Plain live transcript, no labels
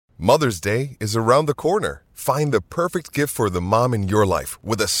Mother's Day is around the corner. Find the perfect gift for the mom in your life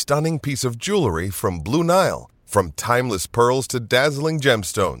with a stunning piece of jewelry from Blue Nile. From timeless pearls to dazzling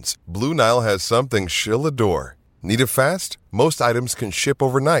gemstones, Blue Nile has something she'll adore. Need it fast? Most items can ship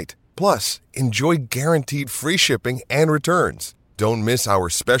overnight. Plus, enjoy guaranteed free shipping and returns. Don't miss our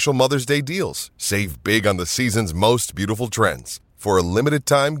special Mother's Day deals. Save big on the season's most beautiful trends. For a limited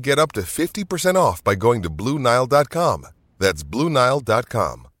time, get up to 50% off by going to BlueNile.com. That's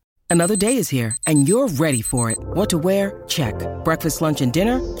BlueNile.com. Another day is here, and you're ready for it. What to wear? Check. Breakfast, lunch, and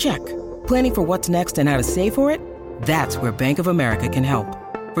dinner? Check. Planning for what's next and how to save for it? That's where Bank of America can help.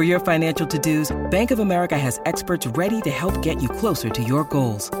 For your financial to-dos, Bank of America has experts ready to help get you closer to your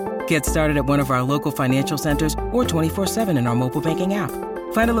goals. Get started at one of our local financial centers or 24/7 in our mobile banking app.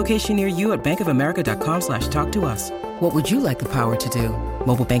 Find a location near you at bankofamerica.com/talktous. What would you like the power to do?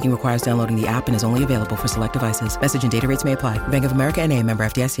 Mobile banking requires downloading the app and is only available for select devices. Message and data rates may apply. Bank of America N.A., member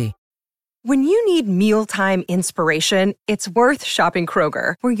FDIC. When you need mealtime inspiration, it's worth shopping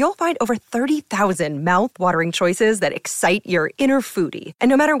Kroger, where you'll find over 30,000 mouth-watering choices that excite your inner foodie. And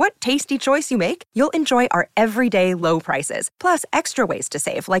no matter what tasty choice you make, you'll enjoy our everyday low prices, plus extra ways to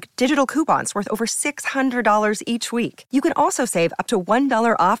save, like digital coupons worth over $600 each week. You can also save up to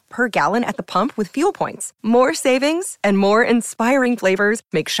 $1 off per gallon at the pump with fuel points. More savings and more inspiring flavors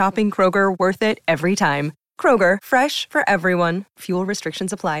make shopping Kroger worth it every time. Kroger, fresh for everyone. Fuel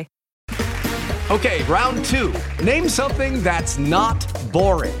restrictions apply. Okay, round two. Name something that's not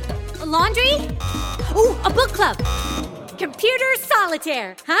boring. A laundry? Ooh, a book club. Computer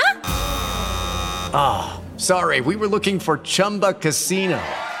solitaire, huh? Ah, sorry, we were looking for Chumba Casino.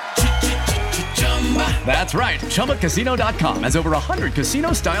 That's right, ChumbaCasino.com has over 100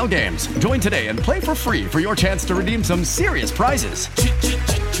 casino-style games. Join today and play for free for your chance to redeem some serious prizes.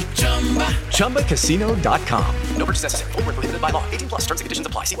 ChumbaCasino.com. No purchase necessary. Void where prohibited by law. 18 plus terms and conditions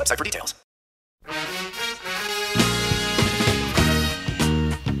apply. See website for details.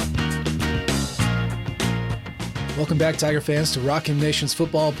 Welcome back, Tiger fans, to Rockin' Nation's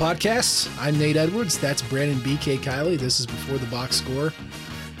Football Podcast. I'm Nate Edwards. That's Brandon B.K. Kiley. This is Before the Box Score.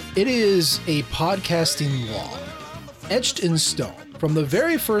 It is a podcasting law, etched in stone. From the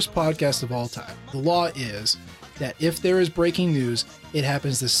very first podcast of all time, the law is that if there is breaking news, it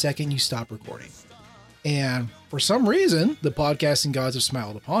happens the second you stop recording. And for some reason, the podcasting gods have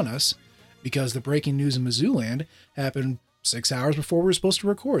smiled upon us, because the breaking news in Mizzouland happened 6 hours before we were supposed to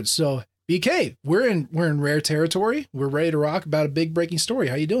record. So, BK, we're in rare territory. We're ready to rock about a big breaking story.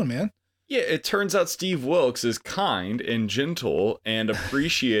 How you doing, man? Yeah, it turns out Steve Wilkes is kind and gentle and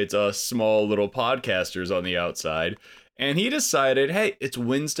appreciates us small little podcasters on the outside. And he decided, hey, it's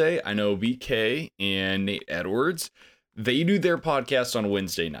Wednesday. I know BK and Nate Edwards, they do their podcast on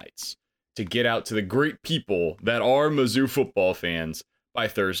Wednesday nights to get out to the great people that are Mizzou football fans by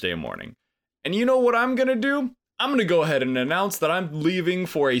Thursday morning. And you know what I'm going to do? I'm going to go ahead and announce that I'm leaving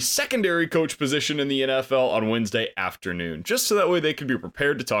for a secondary coach position in the NFL on Wednesday afternoon, just so that way they can be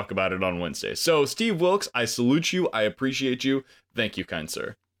prepared to talk about it on Wednesday. So, Steve Wilkes, I salute you. I appreciate you. Thank you, kind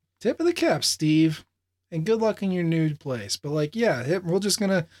sir. Tip of the cap, Steve. And good luck in your new place. But we're just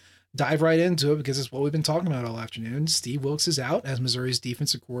going to dive right into it because it's what we've been talking about all afternoon. Steve Wilkes is out as Missouri's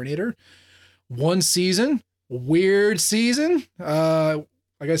defensive coordinator. One season, weird season.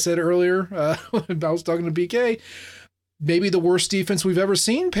 Like I said earlier, I was talking to BK, maybe the worst defense we've ever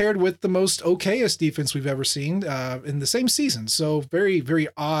seen paired with the most okayest defense we've ever seen in the same season. So very, very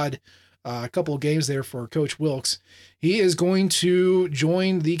odd couple of games there for Coach Wilkes. He is going to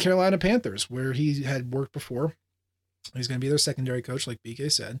join the Carolina Panthers, where he had worked before. He's going to be their secondary coach, like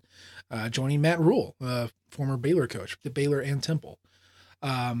BK said, joining Matt Rule, former Baylor coach, the Baylor and Temple.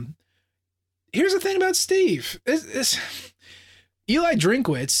 Here's the thing about Steve. Eli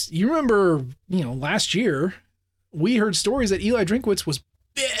Drinkwitz, you remember, last year, we heard stories that Eli Drinkwitz was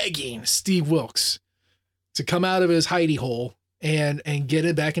begging Steve Wilkes to come out of his hidey hole and get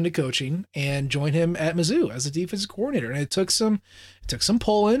it back into coaching and join him at Mizzou as a defensive coordinator. And it took some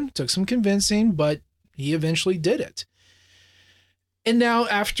pulling, took some convincing, but he eventually did it. And now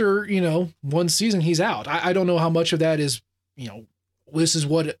after, one season, he's out. I don't know how much of that is, this is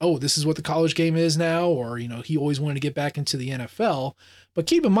what the college game is now, or, he always wanted to get back into the NFL. But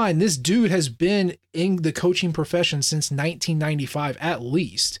keep in mind, this dude has been in the coaching profession since 1995, at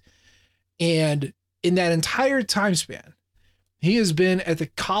least. And in that entire time span, he has been at the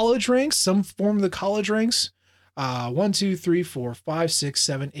college ranks, some form of the college ranks, 1, 2, 3, 4, 5, 6,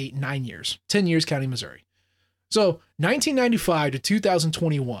 7, 8, 9 years, 10 years counting Missouri. So 1995 to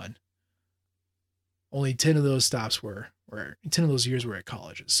 2021, only 10 of those stops were 10 of those years were at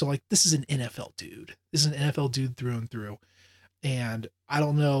colleges. So this is an NFL dude. This is an NFL dude through and through. And I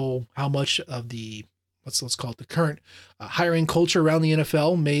don't know how much of the, let's call it the current hiring culture around the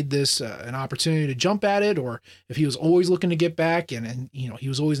NFL made this an opportunity to jump at it, or if he was always looking to get back and he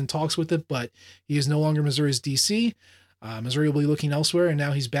was always in talks with it, but he is no longer Missouri's DC. Missouri will be looking elsewhere, and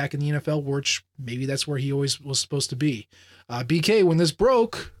now he's back in the NFL, which maybe that's where he always was supposed to be. BK, when this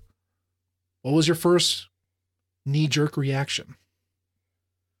broke, what was your first knee-jerk reaction?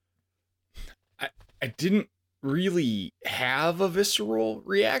 I didn't really have a visceral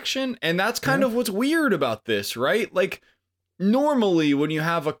reaction, and that's kind of what's weird about this, right? Like, normally when you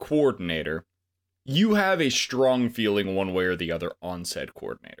have a coordinator, you have a strong feeling one way or the other on said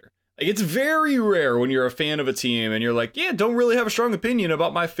coordinator. Like, it's very rare when you're a fan of a team and you're like, yeah, don't really have a strong opinion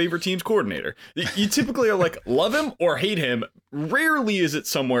about my favorite team's coordinator. You typically are like, love him or hate him. Rarely is it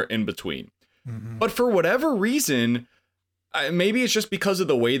somewhere in between. Mm-hmm. But for whatever reason, maybe it's just because of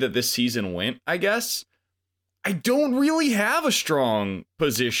the way that this season went, I guess, I don't really have a strong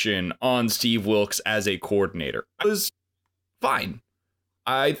position on Steve Wilks as a coordinator. I was fine.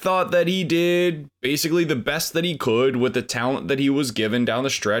 I thought that he did basically the best that he could with the talent that he was given down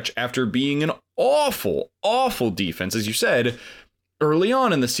the stretch after being an awful, awful defense, as you said, early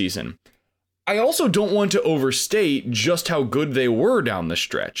on in the season. I also don't want to overstate just how good they were down the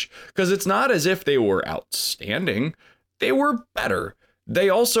stretch, because it's not as if they were outstanding. They were better. They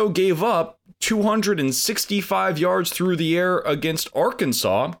also gave up 265 yards through the air against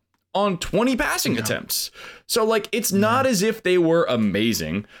Arkansas on 20 passing attempts. So, like, it's not as if they were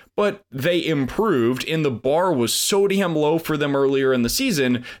amazing, but they improved, and the bar was so damn low for them earlier in the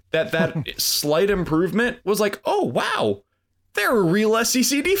season that slight improvement was like, oh, wow, they're a real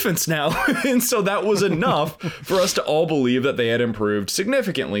SEC defense now. And so that was enough for us to all believe that they had improved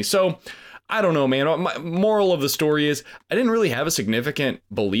significantly. So, I don't know, man. My moral of the story is I didn't really have a significant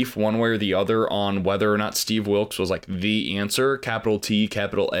belief one way or the other on whether or not Steve Wilks was like the answer, capital T,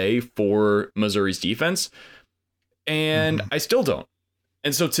 capital A, for Missouri's defense. And I still don't.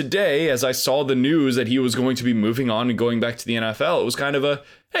 And so today, as I saw the news that he was going to be moving on and going back to the NFL, it was kind of a,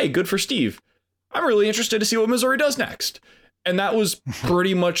 hey, good for Steve. I'm really interested to see what Missouri does next. And that was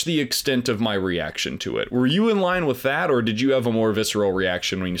pretty much the extent of my reaction to it. Were you in line with that, or did you have a more visceral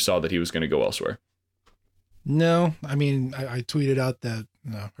reaction when you saw that he was going to go elsewhere? No, I mean, I tweeted out that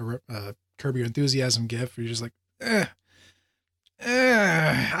Curb Your Enthusiasm gif where you're just like,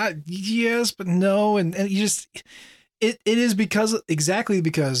 yes, but no. And you just, it is exactly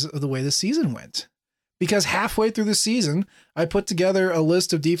because of the way the season went. Because halfway through the season, I put together a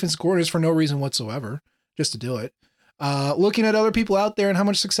list of defense coordinators for no reason whatsoever, just to do it. Looking at other people out there and how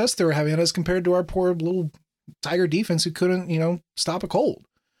much success they were having as compared to our poor little Tiger defense who couldn't, stop a cold.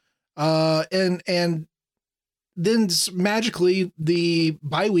 And then magically the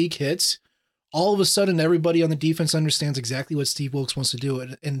bye week hits. All of a sudden, everybody on the defense understands exactly what Steve Wilks wants to do,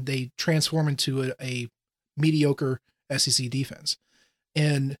 and they transform into a mediocre SEC defense.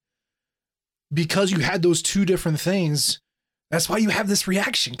 And because you had those two different things, that's why you have this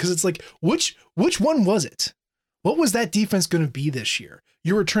reaction. Because it's like, which one was it? What was that defense going to be this year?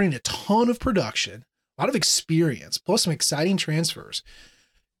 You're returning a ton of production, a lot of experience, plus some exciting transfers.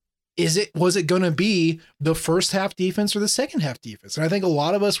 Was it going to be the first half defense or the second half defense? And I think a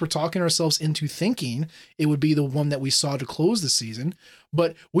lot of us were talking ourselves into thinking it would be the one that we saw to close the season,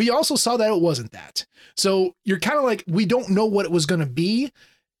 but we also saw that it wasn't that. So you're kind of like, we don't know what it was going to be.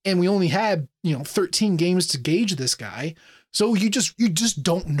 And we only had, 13 games to gauge this guy. So you just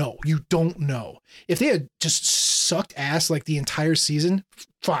don't know. You don't know. If they had just sucked ass like the entire season,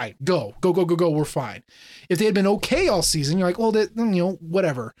 fine, go. We're fine. If they had been okay all season, you're like, well,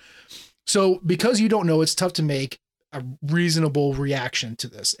 whatever. So because you don't know, it's tough to make a reasonable reaction to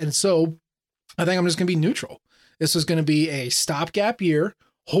this. And so I think I'm just going to be neutral. This was going to be a stopgap year.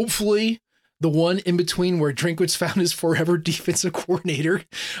 Hopefully the one in between where Drinkwitz found his forever defensive coordinator,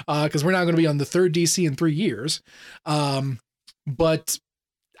 because we're not going to be on the third DC in 3 years. But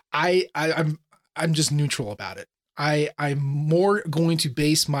I'm just neutral about it. I'm more going to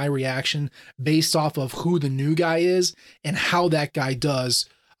base my reaction based off of who the new guy is and how that guy does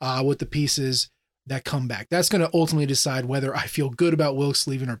with the pieces that come back. That's going to ultimately decide whether I feel good about Wilks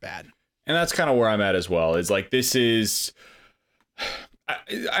leaving or bad. And that's kind of where I'm at as well. It's like, this is,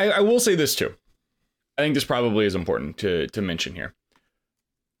 I will say this too. I think this probably is important to mention here.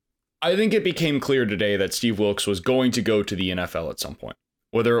 I think it became clear today that Steve Wilks was going to go to the NFL at some point,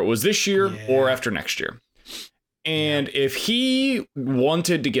 whether it was this year or after next year. And if he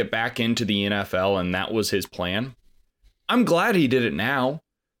wanted to get back into the NFL and that was his plan, I'm glad he did it now,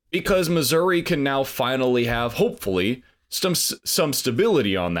 because Missouri can now finally have, hopefully, some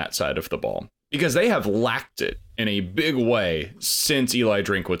stability on that side of the ball. because they have lacked it in a big way since Eli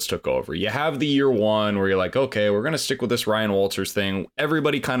Drinkwitz took over. You have the year one where you're like, okay, we're going to stick with this Ryan Walters thing.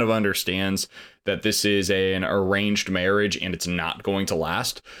 Everybody kind of understands that this is an arranged marriage and it's not going to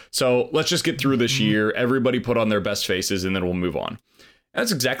last. So let's just get through this year. Everybody put on their best faces and then we'll move on.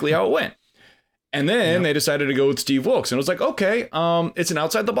 That's exactly how it went. And then they decided to go with Steve Wilks. And it was like, okay, it's an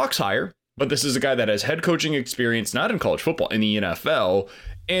outside the box hire, but this is a guy that has head coaching experience, not in college football, in the NFL.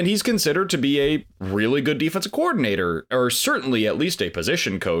 And he's considered to be a really good defensive coordinator, or certainly at least a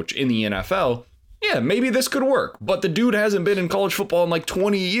position coach in the NFL. Yeah, maybe this could work, but the dude hasn't been in college football in like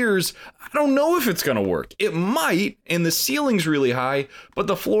 20 years. I don't know if it's going to work. It might, and the ceiling's really high, but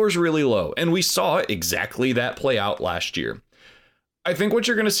the floor's really low. And we saw exactly that play out last year. I think what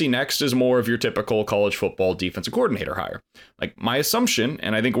you're going to see next is more of your typical college football defensive coordinator hire. Like, my assumption,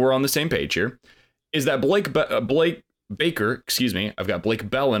 and I think we're on the same page here, is that Blake Baker, excuse me, I've got Blake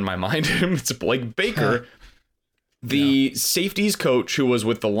Bell in my mind. It's Blake Baker, the safeties coach who was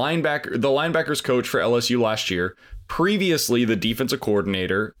with the linebackers coach for LSU last year, previously the defensive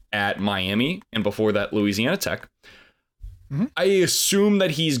coordinator at Miami, and before that, Louisiana Tech. I assume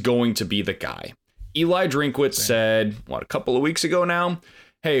that he's going to be the guy. Eli Drinkwitz said, a couple of weeks ago now,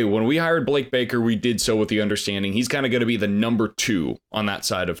 hey, when we hired Blake Baker, we did so with the understanding he's kind of going to be the number 2 on that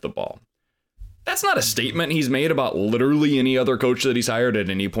side of the ball. That's not a statement he's made about literally any other coach that he's hired at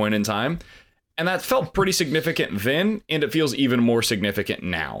any point in time. And that felt pretty significant then, and it feels even more significant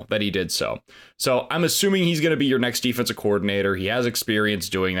now that he did so. So I'm assuming he's going to be your next defensive coordinator. He has experience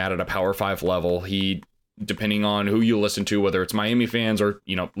doing that at a Power 5 level. He, depending on who you listen to, whether it's Miami fans or,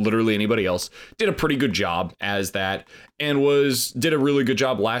 literally anybody else, did a pretty good job as that, and did a really good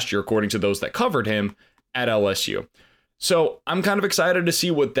job last year, according to those that covered him at LSU. So I'm kind of excited to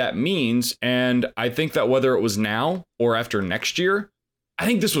see what that means. And I think that whether it was now or after next year, I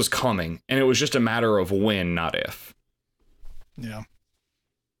think this was coming, and it was just a matter of when, not if. Yeah.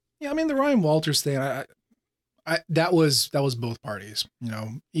 Yeah. I mean, the Ryan Walters thing, that was both parties.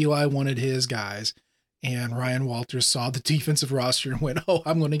 Eli wanted his guys, and Ryan Walters saw the defensive roster and went, "Oh,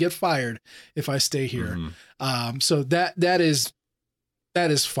 I'm going to get fired if I stay here." So that is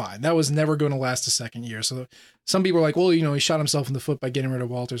fine. That was never going to last a second year. So some people are like, well, he shot himself in the foot by getting rid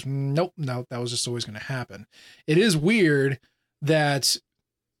of Walters. Nope. No, that was just always going to happen. It is weird that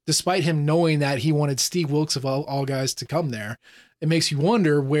despite him knowing that he wanted Steve Wilks of all guys to come there, it makes you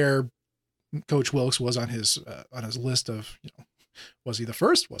wonder where Coach Wilks was on his list of, was he the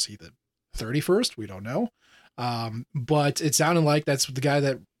first? Was he the 31st? We don't know. But it sounded like that's the guy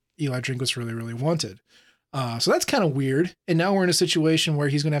that Eli Drinkwitz really, really wanted. So that's kind of weird. And now we're in a situation where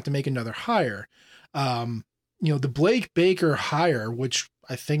he's going to have to make another hire. The Blake Baker hire, which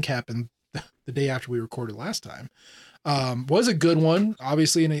I think happened the day after we recorded last time, was a good one.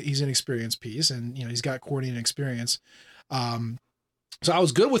 Obviously, he's an experienced piece, and he's got coordinating experience. So I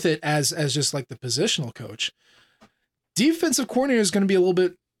was good with it as just like the positional coach. Defensive coordinator is going to be a little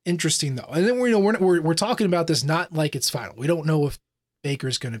bit interesting though, and then we're talking about this not like it's final. We don't know if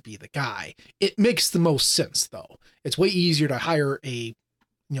Baker's going to be the guy. It makes the most sense though. It's way easier to hire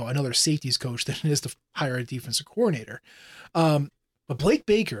another safeties coach than it is to hire a defensive coordinator. But Blake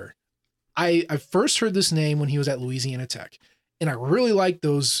Baker, I first heard this name when he was at Louisiana Tech, and I really liked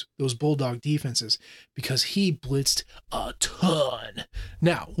those Bulldog defenses because he blitzed a ton.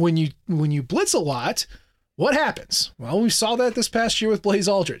 Now, when you blitz a lot, what happens? Well, we saw that this past year with Blaze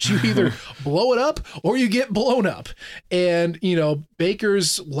Aldrich. You either blow it up or you get blown up. And,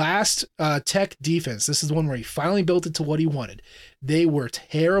 Baker's last Tech defense, this is the one where he finally built it to what he wanted. They were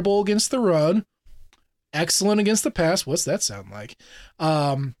terrible against the run, excellent against the pass. What's that sound like?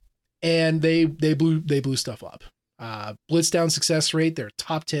 And they blew stuff up. Blitz down success rate, they're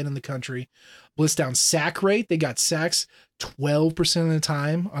top 10 in the country. Blitz down sack rate, they got sacks 12% of the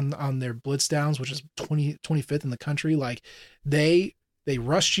time on their blitz downs, which is 25th in the country. Like they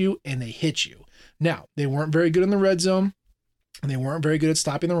rushed you and they hit you. Now, they weren't very good in the red zone, and they weren't very good at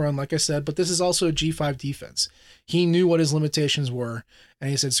stopping the run, like I said, but this is also a G5 defense. He knew what his limitations were,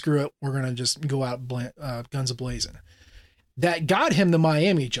 and he said, screw it, we're going to just go out guns a-blazing. That got him the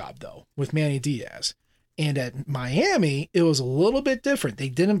Miami job, though, with Manny Diaz. And at Miami, it was a little bit different. They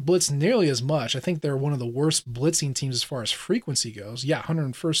didn't blitz nearly as much. I think they're one of the worst blitzing teams as far as frequency goes. Yeah,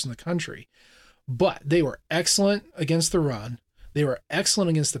 101st in the country. But they were excellent against the run. They were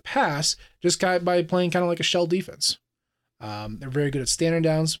excellent against the pass, just by playing kind of like a shell defense. They're very good at standing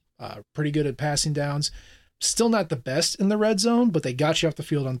downs, pretty good at passing downs. Still not the best in the red zone, but they got you off the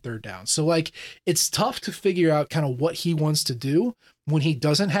field on third down. So, it's tough to figure out kind of what he wants to do. When he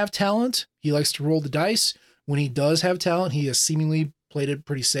doesn't have talent, he likes to roll the dice. When he does have talent, he has seemingly played it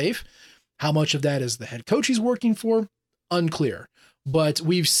pretty safe. How much of that is the head coach he's working for? Unclear. But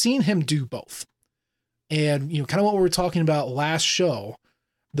we've seen him do both. And, kind of what we were talking about last show,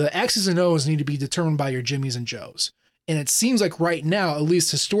 the X's and O's need to be determined by your Jimmies and Joes. And it seems like right now, at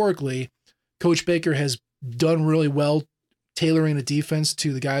least historically, Coach Baker has done really well tailoring the defense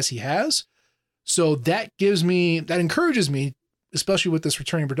to the guys he has. So that encourages me, especially with this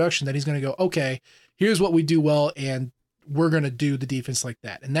returning production, that he's going to go, okay, here's what we do well, and we're going to do the defense like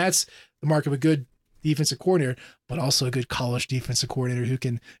that. And that's the mark of a good defensive coordinator, but also a good college defensive coordinator who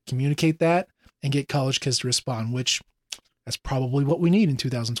can communicate that and get college kids to respond, which that's probably what we need in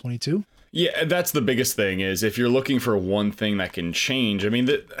 2022. Yeah, that's the biggest thing is if you're looking for one thing that can change. I mean,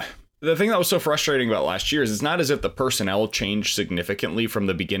 the thing that was so frustrating about last year is it's not as if the personnel changed significantly from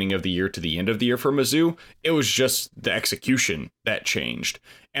the beginning of the year to the end of the year for Mizzou. It was just the execution that changed.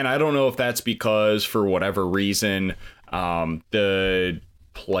 And I don't know if that's because for whatever reason, the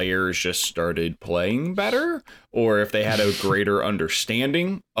players just started playing better, or if they had a greater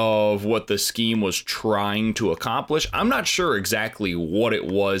understanding of what the scheme was trying to accomplish. I'm not sure exactly what it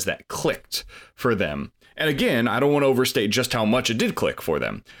was that clicked for them. And again, I don't want to overstate just how much it did click for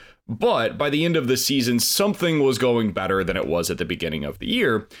them. But by the end of the season, something was going better than it was at the beginning of the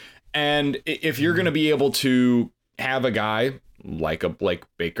year. And if you're going to be able to have a guy like a Blake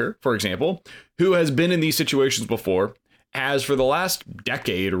Baker, for example, who has been in these situations before, has for the last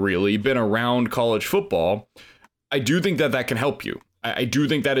decade really been around college football, I do think that can help you. I do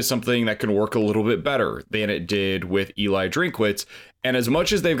think that is something that can work a little bit better than it did with Eli Drinkwitz. And as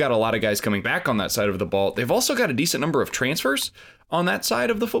much as they've got a lot of guys coming back on that side of the ball, they've also got a decent number of transfers on that side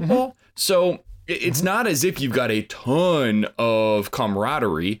of the football. Mm-hmm. So it's not as if you've got a ton of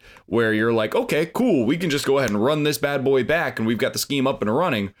camaraderie where you're like, okay, cool, we can just go ahead and run this bad boy back and we've got the scheme up and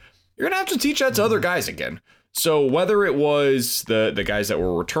running. You're going to have to teach that to other guys again. So whether it was the guys that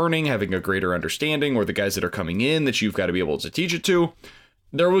were returning, having a greater understanding, or the guys that are coming in that you've got to be able to teach it to,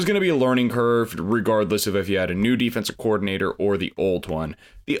 there was going to be a learning curve regardless of if you had a new defensive coordinator or the old one.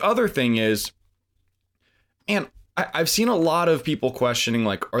 The other thing is, and I've seen a lot of people questioning,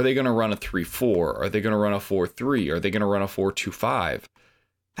 like, are they going to run a 3-4? Are they going to run a 4-3? Are they going to run a 4-2-5?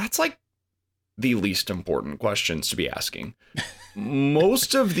 That's like the least important questions to be asking.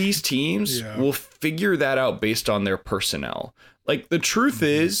 Most of these teams will figure that out based on their personnel. Like, the truth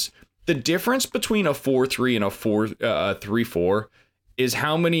is, the difference between a 4-3 and a 3-4 is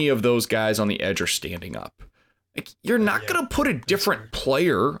how many of those guys on the edge are standing up. Like, you're not going to put a different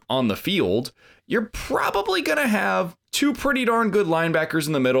player on the field. You're probably going to have two pretty darn good linebackers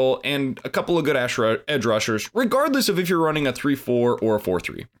in the middle and a couple of good edge rushers, regardless of if you're running a 3-4 or a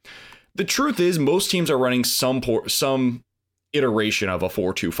 4-3. The truth is, most teams are running some iteration of a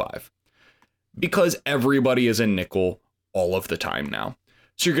 4-2-5 because everybody is in nickel all of the time now.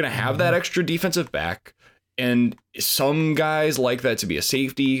 So you're going to have that extra defensive back, and some guys like that to be a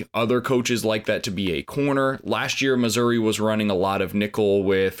safety. Other coaches like that to be a corner. Last year, Missouri was running a lot of nickel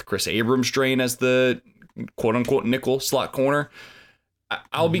with Chris Abrams-Drain as the quote unquote nickel slot corner.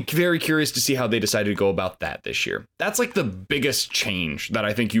 I'll be very curious to see how they decide to go about that this year. That's like the biggest change that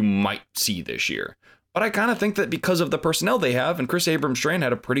I think you might see this year. But I kind of think that because of the personnel they have, and Chris Abrams-Drain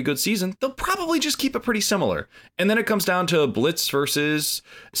had a pretty good season, they'll probably just keep it pretty similar. And then it comes down to blitz versus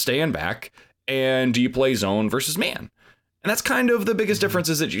staying back, and do you play zone versus man? And that's kind of the biggest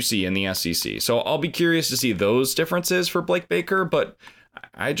differences that you see in the SEC. So I'll be curious to see those differences for Blake Baker, but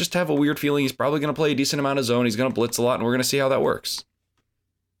I just have a weird feeling he's probably going to play a decent amount of zone. He's going to blitz a lot, and we're going to see how that works.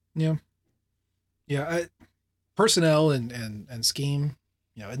 Yeah. Personnel and scheme,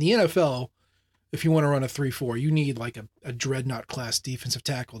 in the NFL, if you want to run a 3-4, you need like a dreadnought class defensive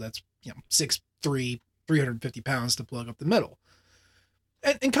tackle that's 6'3", 350 pounds to plug up the middle.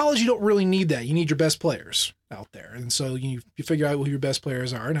 In college, you don't really need that. You need your best players out there. And so you figure out who your best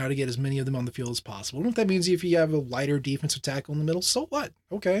players are and how to get as many of them on the field as possible. And if that means if you have a lighter defensive tackle in the middle, so what?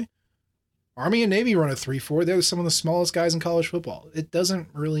 Okay. Army and Navy run a 3-4. They're some of the smallest guys in college football. It doesn't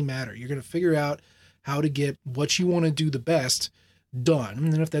really matter. You're going to figure out how to get what you want to do the best done.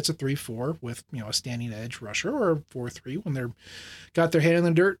 And then if that's a 3-4 with, a standing edge rusher, or a 4-3 when they're got their hand in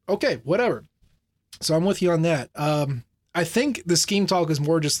the dirt, okay, whatever. So I'm with you on that. I think the scheme talk is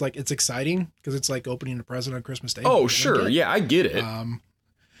more just like it's exciting because it's like opening a present on Christmas Day. Oh, sure. Yeah, I get it.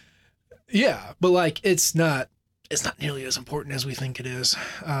 Yeah, but like it's not nearly as important as we think it is.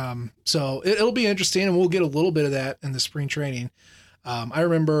 So it'll be interesting, and we'll get a little bit of that in the spring training. I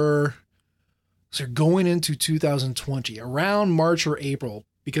remember going into 2020 around March or April,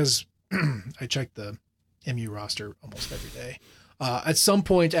 because I checked the MU roster almost every day. At some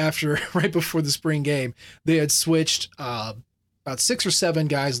point right before the spring game, they had switched about 6 or 7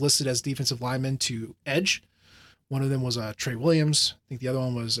 guys listed as defensive linemen to edge. One of them was Trey Williams. I think the other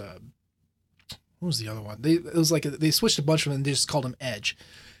one was what was the other one? It was like they switched a bunch of them and they just called them edge.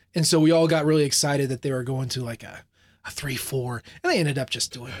 And so we all got really excited that they were going to like a 3-4, and they ended up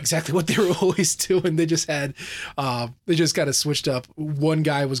just doing exactly what they were always doing. They just had, they just kind of switched up. One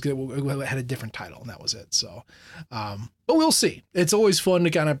guy was good, had a different title, and that was it. So, but we'll see. It's always fun to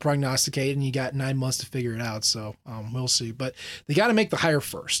kind of prognosticate, and you got 9 months to figure it out. So, we'll see. But they got to make the hire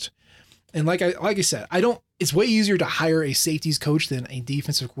first. And like I said, it's way easier to hire a safeties coach than a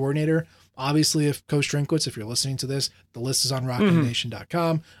defensive coordinator. Obviously, if Coach Drinkwitz, if you're listening to this, the list is on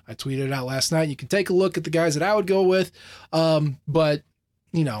RockAutomation.com. I tweeted it out last night. You can take a look at the guys that I would go with. But,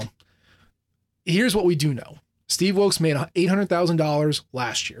 here's what we do know. Steve Wilks made $800,000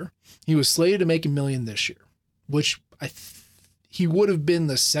 last year. He was slated to make $1 million this year, which he would have been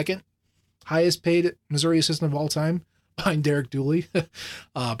the second highest paid Missouri assistant of all time behind Derek Dooley,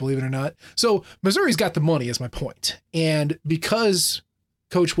 believe it or not. So Missouri's got the money is my point. And because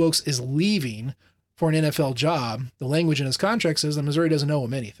Coach Wilks is leaving for an NFL job, the language in his contract says that Missouri doesn't owe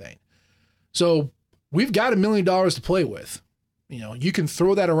him anything. So we've got $1 million to play with. You can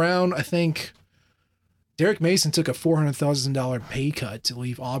throw that around. I think Derek Mason took a $400,000 pay cut to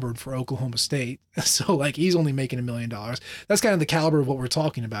leave Auburn for Oklahoma State. So he's only making $1 million. That's kind of the caliber of what we're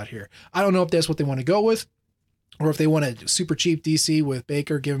talking about here. I don't know if that's what they want to go with, or if they want a super cheap DC with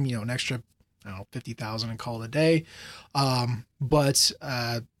Baker, give him, an extra, $50,000 and call it a day. But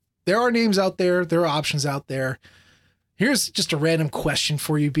there are names out there. There are options out there. Here's just a random question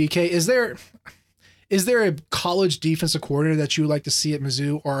for you, BK. Is there a college defensive coordinator that you would like to see at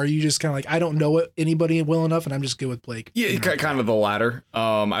Mizzou, or are you just kind of I don't know anybody well enough, and I'm just good with Blake? Yeah, kind of the latter.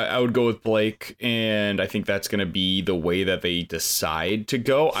 I would go with Blake, and I think that's going to be the way that they decide to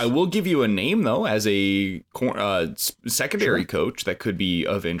go. I will give you a name, though, as a secondary coach that could be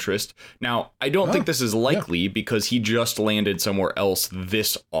of interest. Now, I don't think this is likely because he just landed somewhere else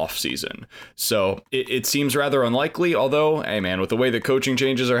this offseason. So it seems rather unlikely, although, hey, man, with the way that coaching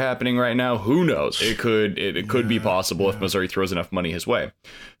changes are happening right now, who knows? It could be possible if Missouri throws enough money his way.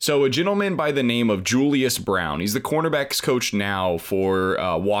 So a gentleman by the name of Julius Brown, he's the cornerbacks coach now for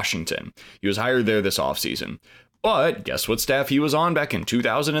Washington. He was hired there this offseason. But guess what staff he was on back in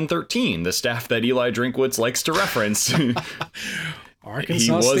 2013? The staff that Eli Drinkwitz likes to reference. Arkansas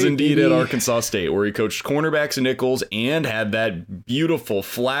he was State, indeed baby. at Arkansas State, where he coached cornerbacks and nickels and had that beautiful,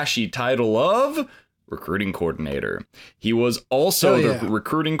 flashy title of recruiting coordinator. He was also the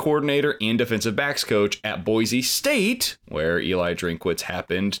recruiting coordinator and defensive backs coach at Boise State, where Eli Drinkwitz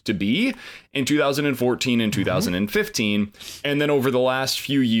happened to be in 2014 and 2015. And then over the last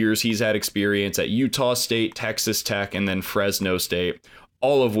few years, he's had experience at Utah State, Texas Tech, and then Fresno State,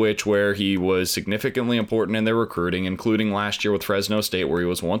 all of which where he was significantly important in their recruiting, including last year with Fresno State, where he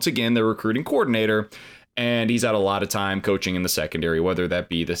was once again their recruiting coordinator. And he's had a lot of time coaching in the secondary, whether that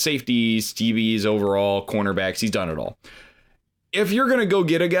be the safeties, DBs, overall, cornerbacks. He's done it all. If you're going to go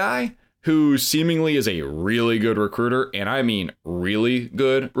get a guy who seemingly is a really good recruiter, and I mean really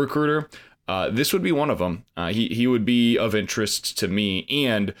good recruiter, this would be one of them. He would be of interest to me.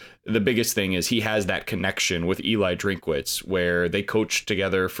 And the biggest thing is he has that connection with Eli Drinkwitz, where they coached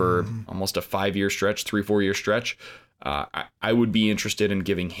together for almost a 5-year stretch, 3-4 year stretch. I would be interested in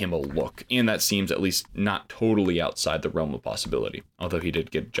giving him a look, and that seems at least not totally outside the realm of possibility, although he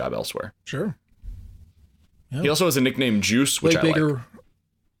did get a job elsewhere. Sure. Yep. He also has a nickname Juice, which Blake I Baker. like.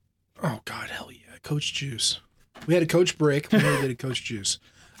 Oh, God, hell yeah. Coach Juice. We had a Coach Break. We never did a Coach Juice.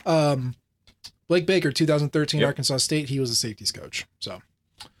 Blake Baker, 2013 Arkansas State. He was a safeties coach. So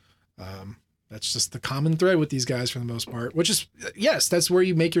that's just the common thread with these guys for the most part, which is, yes, that's where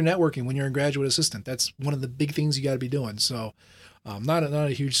you make your networking when you're a graduate assistant. That's one of the big things you got to be doing. So not a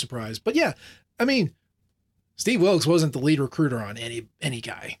huge surprise. But yeah, I mean, Steve Wilks wasn't the lead recruiter on any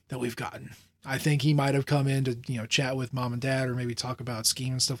guy that we've gotten. I think he might have come in to, chat with mom and dad or maybe talk about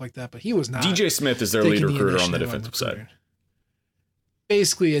scheme and stuff like that, but he was not. DJ Smith is their lead recruiter on the defensive side.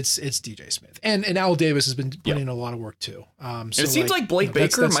 Basically, it's DJ Smith. And Al Davis has been putting in a lot of work too. So it seems like Blake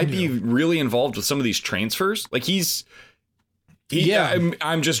Baker might be really involved with some of these transfers. Like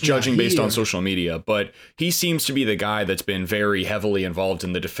I'm just judging based on social media, but he seems to be the guy that's been very heavily involved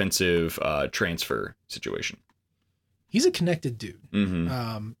in the defensive transfer situation. He's a connected dude.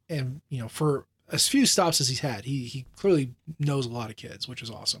 And, for as few stops as he's had, he clearly knows a lot of kids, which is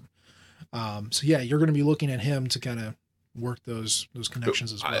awesome. So yeah, you're going to be looking at him to kind of work those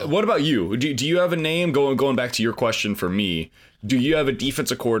connections as well. What about you? Do you have a name, going back to your question for me, do you have a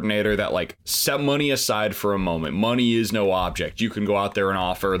defensive coordinator that set money aside for a moment? Money is no object. You can go out there and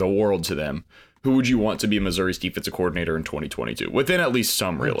offer the world to them. Who would you want to be Missouri's defensive coordinator in 2022 within at least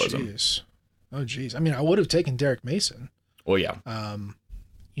some realism? Oh, geez. I mean, I would have taken Derek Mason. Well, yeah.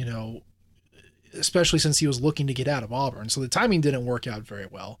 You know, especially since he was looking to get out of Auburn. So the timing didn't work out very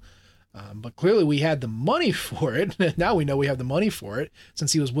well. But clearly we had the money for it. Now we know we have the money for it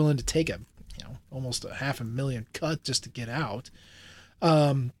since he was willing to take almost $500,000 cut just to get out.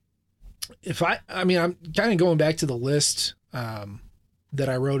 I'm kind of going back to the list that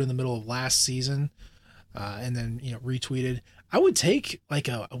I wrote in the middle of last season and then, retweeted. I would take like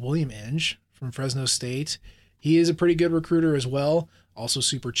a William Inge from Fresno State. He is a pretty good recruiter as well, also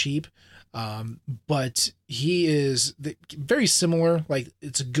super cheap. But he is very similar. Like,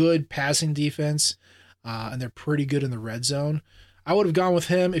 it's a good passing defense, and they're pretty good in the red zone. I would have gone with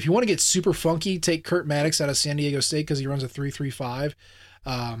him. If you want to get super funky, take Kurt Maddox out of San Diego State because he runs a 3.35.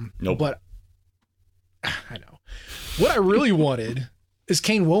 Nope. But I know. What I really wanted is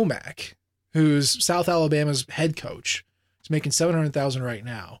Kane Womack, who's South Alabama's head coach. He's making $700,000 right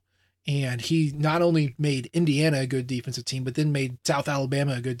now. And he not only made Indiana a good defensive team, but then made South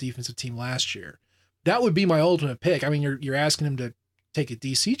Alabama a good defensive team last year. That would be my ultimate pick. I mean, you're asking him to take a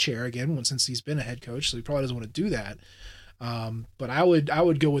DC chair again since he's been a head coach, so he probably doesn't want to do that. But I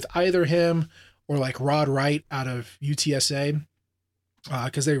would go with either him or like Rod Wright out of UTSA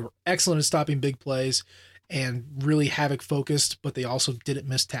because they were excellent at stopping big plays and really havoc focused, but they also didn't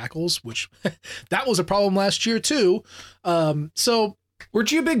miss tackles, which that was a problem last year too. So.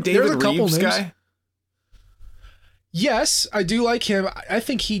 Weren't you a big David Reeves guy? Yes, I do like him. I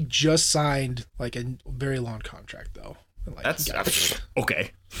think he just signed like a very long contract though. Like, that's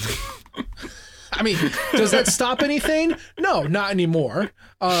okay. I mean, does that stop anything? No, not anymore.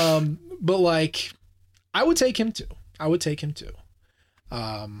 But like, I would take him too.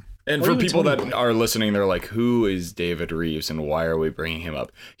 And for people that are listening, they're like, who is David Reeves and why are we bringing him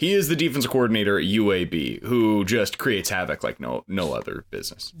up? He is the defensive coordinator at UAB who just creates havoc like no other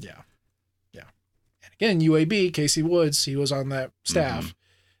business. Yeah. And again, UAB, Casey Woods, he was on that staff. Mm-hmm.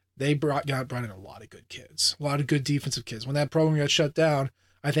 They brought in a lot of good kids, a lot of good defensive kids. When that program got shut down,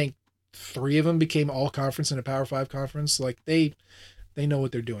 I think 3 of them became all conference in a Power 5 conference. Like they know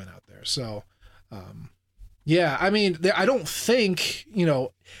what they're doing out there. So, yeah, I mean, I don't think,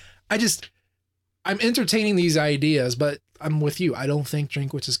 I'm entertaining these ideas, but I'm with you. I don't think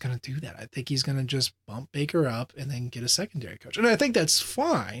Drinkwitz is going to do that. I think he's going to just bump Baker up and then get a secondary coach. And I think that's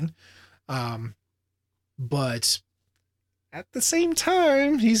fine. But at the same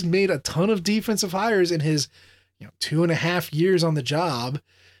time, he's made a ton of defensive hires in his 2.5 years on the job.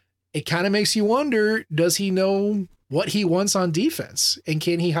 It kind of makes you wonder, does he know what he wants on defense? And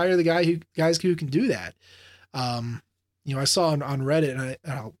can he hire the guys who can do that? I saw on Reddit,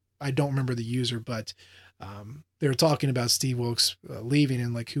 and I don't remember the user, but they were talking about Steve Wilkes leaving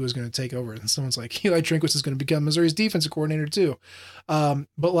and like who was going to take over. And someone's like, Eli Drinkwitz is going to become Missouri's defensive coordinator too.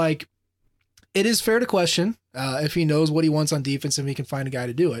 But like, it is fair to question if he knows what he wants on defense and he can find a guy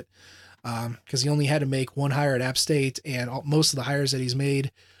to do it. Because he only had to make one hire at App State, and most of the hires that he's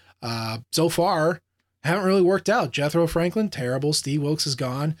made so far haven't really worked out. Jethro Franklin, terrible. Steve Wilkes is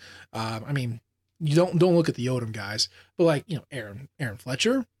gone. I mean, you don't look at the Odom guys, but like, Aaron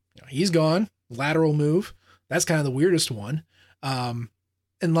Fletcher, he's gone. Lateral move. That's kind of the weirdest one. And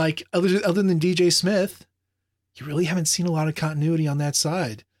like other than DJ Smith, you really haven't seen a lot of continuity on that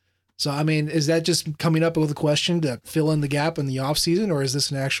side. So, I mean, is that just coming up with a question to fill in the gap in the offseason, or is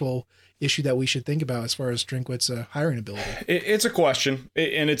this an actual issue that we should think about as far as Drinkwitz's hiring ability? It's a question,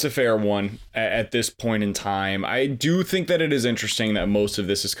 and it's a fair one at this point in time. I do think that it is interesting that most of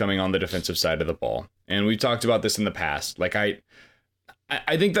this is coming on the defensive side of the ball. And we've talked about this in the past. Like, I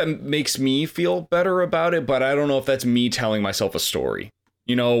think that makes me feel better about it, but I don't know if that's me telling myself a story,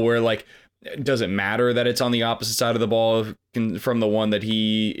 where like, does it matter that it's on the opposite side of the ball from the one that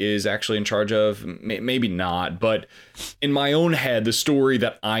he is actually in charge of? Maybe not. But in my own head, the story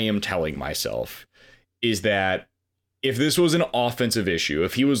that I am telling myself is that if this was an offensive issue,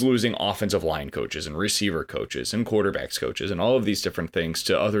 if he was losing offensive line coaches and receiver coaches and quarterbacks coaches and all of these different things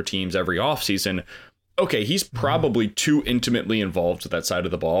to other teams every offseason, okay, he's probably too intimately involved with that side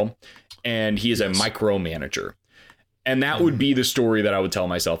of the ball, and he is a micromanager. And that would be the story that I would tell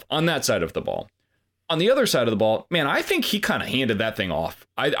myself on that side of the ball. On the other side of the ball, man, I think he kind of handed that thing off.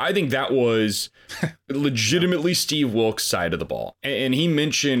 I think that was legitimately Steve Wilkes' side of the ball. And he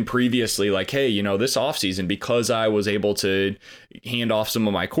mentioned previously, like, hey, this offseason, because I was able to hand off some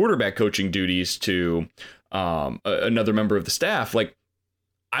of my quarterback coaching duties to another member of the staff, like,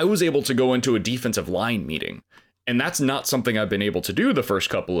 I was able to go into a defensive line meeting And that's not something I've been able to do the first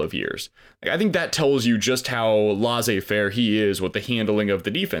couple of years. Like, I think that tells you just how laissez-faire he is with the handling of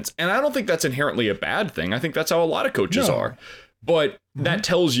the defense. And I don't think that's inherently a bad thing. I think that's how a lot of coaches are. But that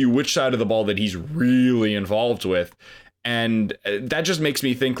tells you which side of the ball that he's really involved with. And that just makes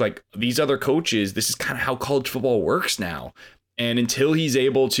me think, like, these other coaches, this is kind of how college football works now. And until he's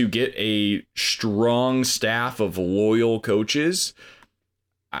able to get a strong staff of loyal coaches,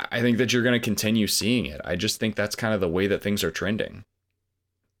 I think that you're going to continue seeing it. I just think that's kind of the way that things are trending.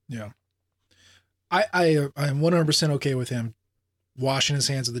 Yeah. I'm 100% okay with him washing his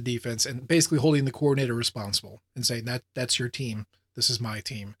hands of the defense and basically holding the coordinator responsible and saying that's your team. This is my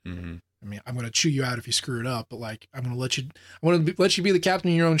team. Mm-hmm. I mean, I'm going to chew you out if you screw it up, but like, I want to let you be the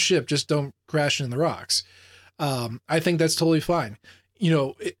captain of your own ship. Just don't crash into the rocks. I think that's totally fine. You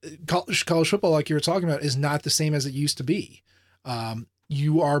know, college football, like you were talking about, is not the same as it used to be.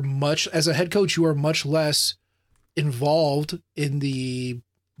 You are as a head coach, you are much less involved in the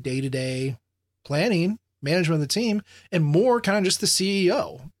day-to-day planning, management of the team, and more kind of just the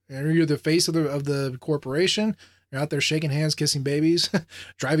CEO. You're the face of the corporation. You're out there shaking hands, kissing babies,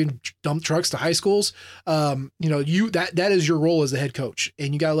 driving dump trucks to high schools. You know, that is your role as the head coach,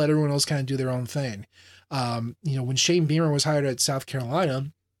 and you got to let everyone else kind of do their own thing. You know, when Shane Beamer was hired at South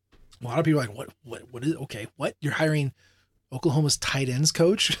Carolina, a lot of people are like, what is, okay, what? You're hiring Oklahoma's tight ends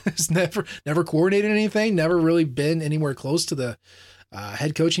coach? Has never coordinated anything, never really been anywhere close to the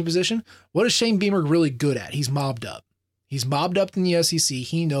head coaching position. What is Shane Beamer really good at? He's mobbed up. He's mobbed up in the SEC.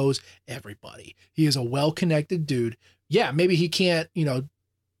 He knows everybody. He is a well-connected dude. Yeah, maybe he can't, you know,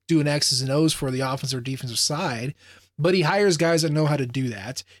 do an X's and O's for the offensive or defensive side, but he hires guys that know how to do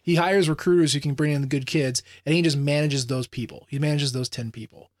that. He hires recruiters who can bring in the good kids, and he just manages those people. He manages those 10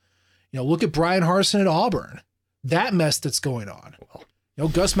 people. You know, look at Brian Harsin at Auburn. That mess that's going on. You know,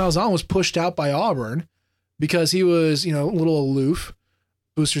 Gus Malzahn was pushed out by Auburn because he was, you know, a little aloof.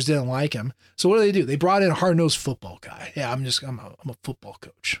 Boosters didn't like him. So what do? They brought in a hard-nosed football guy. Yeah, I'm a football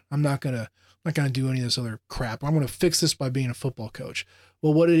coach. I'm not gonna do any of this other crap. I'm gonna fix this by being a football coach.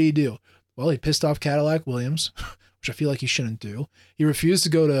 Well, what did he do? Well, he pissed off Cadillac Williams, which I feel like he shouldn't do. He refused to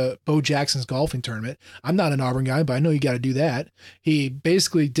go to Bo Jackson's golfing tournament. I'm not an Auburn guy, but I know you got to do that. He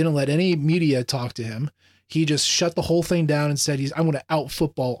basically didn't let any media talk to him. He just shut the whole thing down and said, I'm going to out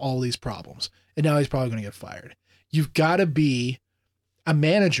football all these problems. And now he's probably going to get fired. You've got to be a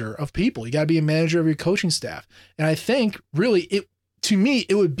manager of people. You got to be a manager of your coaching staff. And I think really to me,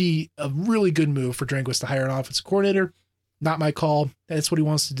 it would be a really good move for Drinkwitz to hire an offensive coordinator. Not my call. That's what he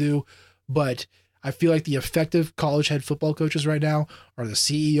wants to do. But I feel like the effective college head football coaches right now are the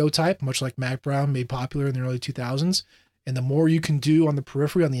CEO type, much like Mac Brown made popular in the early 2000s. And the more you can do on the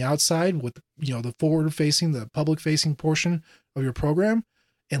periphery, on the outside, with, you know, the forward-facing, the public-facing portion of your program,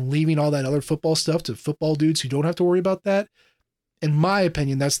 and leaving all that other football stuff to football dudes who don't have to worry about that, in my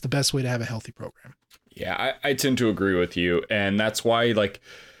opinion, that's the best way to have a healthy program. Yeah, I tend to agree with you. And that's why, like,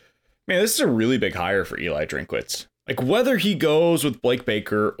 man, this is a really big hire for Eli Drinkwitz. Like, whether he goes with Blake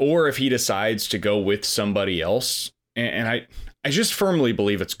Baker or if he decides to go with somebody else, and I just firmly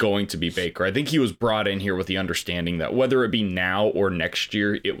believe it's going to be Baker. I think he was brought in here with the understanding that whether it be now or next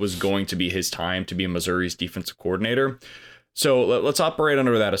year, it was going to be his time to be Missouri's defensive coordinator. So let's operate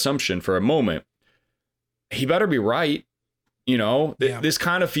under that assumption for a moment. He better be right. You know, This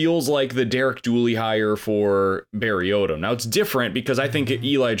kind of feels like the Derek Dooley hire for Barry Odom. Now, it's different because I think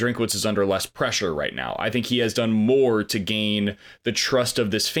Eli Drinkwitz is under less pressure right now. I think he has done more to gain the trust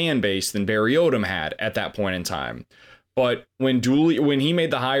of this fan base than Barry Odom had at that point in time. But when he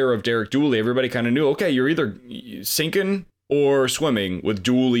made the hire of Derek Dooley, everybody kind of knew, okay, you're either sinking or swimming with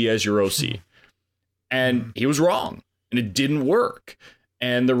Dooley as your OC. And he was wrong, and it didn't work.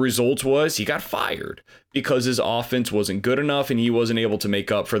 And the result was he got fired because his offense wasn't good enough and he wasn't able to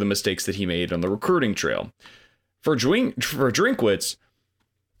make up for the mistakes that he made on the recruiting trail. For Drinkwitz,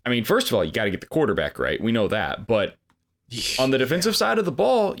 I mean, first of all, you got to get the quarterback right. We know that. But on the defensive side of the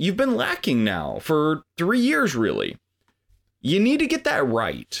ball, you've been lacking now for 3 years, really. You need to get that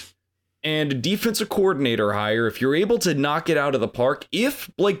right. And a defensive coordinator hire, if you're able to knock it out of the park,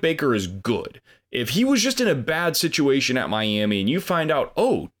 if Blake Baker is good, if he was just in a bad situation at Miami and you find out,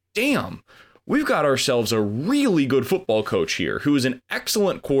 oh, damn, we've got ourselves a really good football coach here who is an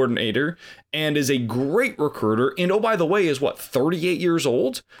excellent coordinator and is a great recruiter. And oh, by the way, is 38 years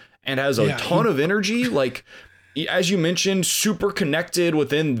old and has a ton of energy. Like, as you mentioned, super connected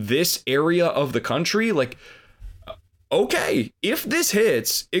within this area of the country. Like, okay, if this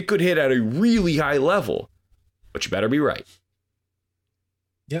hits, it could hit at a really high level, but you better be right.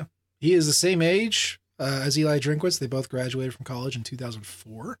 Yeah. He is the same age as Eli Drinkwitz. They both graduated from college in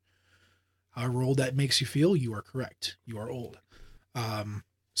 2004. However old that makes you feel, you are correct. You are old.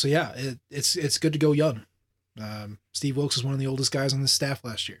 So yeah, it's good to go young. Steve Wilkes is one of the oldest guys on the staff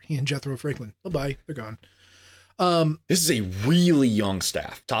last year. He and Jethro Franklin. Bye-bye. They're gone. This is a really young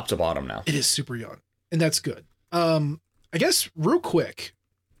staff, top to bottom now. It is super young, and that's good. I guess real quick,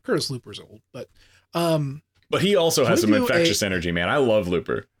 Curtis Looper's old, but he also has some infectious energy, man. I love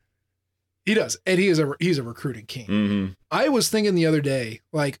Looper. He does, and he's a recruiting king. Mm-hmm. I was thinking the other day,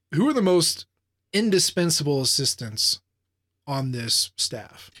 like, who are the most indispensable assistants on this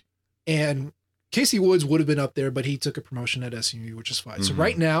staff? And Casey Woods would have been up there, but he took a promotion at SMU, which is fine. Mm-hmm. So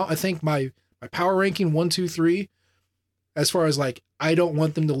right now, I think my power ranking 1, 2, 3, as far as like, I don't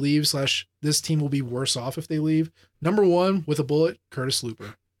want them to leave / this team will be worse off if they leave. Number 1 with a bullet, Curtis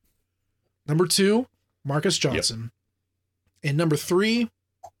Looper. Number 2, Marcus Johnson. Yep. And number 3,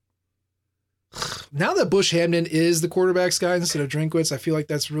 now that Bush Hamden is the quarterback's guy instead of Drinkwitz, I feel like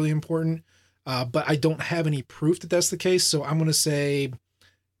that's really important. But I don't have any proof that that's the case. So I'm going to say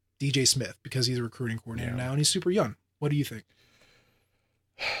DJ Smith because he's a recruiting coordinator now and he's super young. What do you think?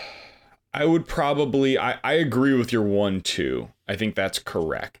 I would probably, I agree with your 1, 2. I think that's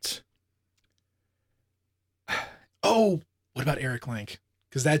correct. Oh, what about Eric Lank?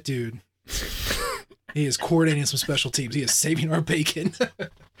 Because that dude, he is coordinating some special teams. He is saving our bacon.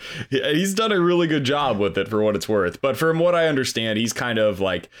 Yeah, he's done a really good job with it for what it's worth. But from what I understand, he's kind of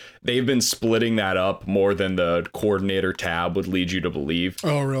like, they've been splitting that up more than the coordinator tab would lead you to believe.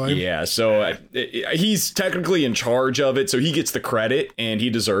 Oh, really? Yeah. So he's technically in charge of it. So he gets the credit and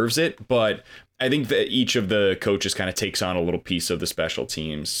he deserves it. But I think that each of the coaches kind of takes on a little piece of the special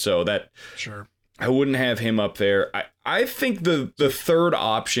teams. So that sure, I wouldn't have him up there. I think the third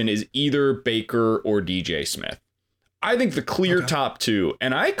option is either Baker or DJ Smith. I think the clear top 2,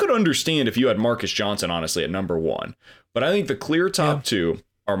 and I could understand if you had Marcus Johnson, honestly, at number 1, but I think the clear top 2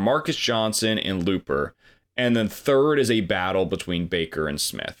 are Marcus Johnson and Looper, and then third is a battle between Baker and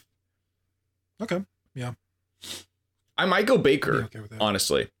Smith. Okay, yeah. I might go Baker,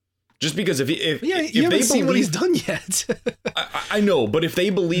 honestly, just because if you haven't seen what he's done yet. I know, but if they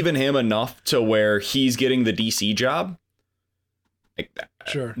believe in him enough to where he's getting the DC job, like,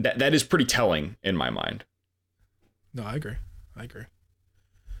 sure, that is pretty telling in my mind. No, I agree. I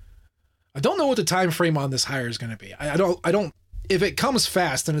don't know what the time frame on this hire is going to be. I don't. If it comes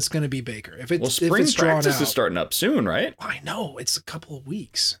fast, then it's going to be Baker. If it's spring practice is starting up soon, right? I know it's a couple of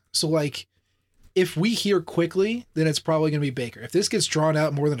weeks. So like, if we hear quickly, then it's probably going to be Baker. If this gets drawn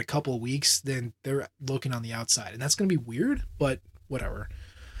out more than a couple of weeks, then they're looking on the outside, and that's going to be weird. But whatever.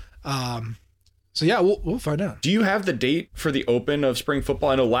 So yeah, we'll find out. Do you have the date for the open of spring football?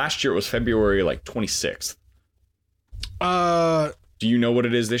 I know last year it was February 26th. Do you know what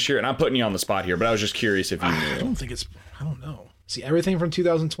it is this year? And I'm putting you on the spot here, but I was just curious if you knew. I don't know. See, everything from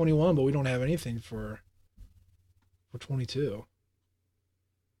 2021, but we don't have anything for 22.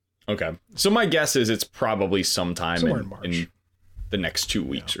 Okay. So my guess is it's probably sometime in March. In the next 2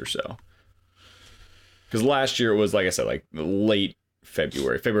 weeks or so. Because last year it was, like I said, like late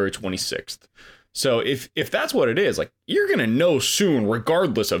February 26th. So if that's what it is, like, you're going to know soon,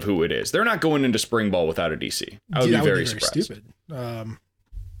 regardless of who it is. They're not going into spring ball without a DC. I would be very surprised. Stupid.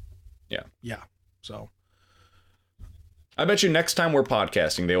 Yeah. So I bet you next time we're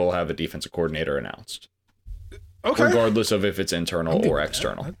podcasting, they will have a defensive coordinator announced. Okay. Regardless of if it's internal or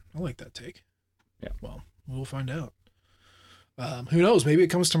external. I like that take. Yeah. Well, we'll find out. Who knows? Maybe it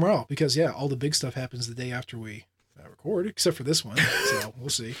comes tomorrow because all the big stuff happens the day after we record, except for this one. So we'll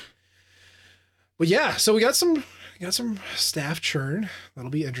see. But yeah, so we got some staff churn. That'll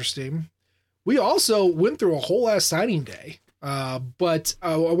be interesting. We also went through a whole ass signing day, but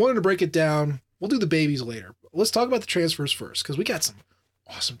I wanted to break it down. We'll do the babies later. Let's talk about the transfers first because we got some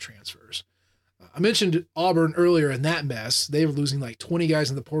awesome transfers. I mentioned Auburn earlier in that mess. They were losing like 20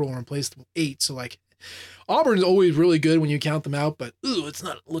 guys in the portal and replaced them with 8. So like Auburn's always really good when you count them out, but it's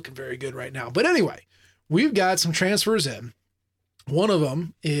not looking very good right now. But anyway, we've got some transfers in. One of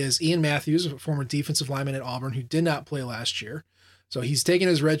them is Ian Matthews, a former defensive lineman at Auburn who did not play last year. So he's taking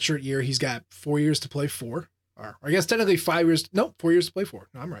his redshirt year. He's got 4 years to play for, or I guess technically 5 years. No, 4 years to play for.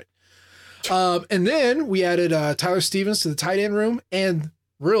 No, I'm right. And then we added Tyler Stevens to the tight end room. And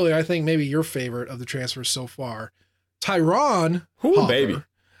really, I think maybe your favorite of the transfers so far, Tyron Hopper, baby,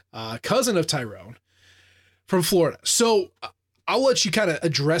 cousin of Tyrone from Florida. So I'll let you kind of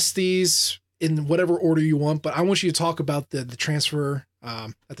address these in whatever order you want, but I want you to talk about the transfer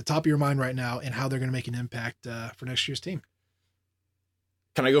at the top of your mind right now and how they're going to make an impact for next year's team.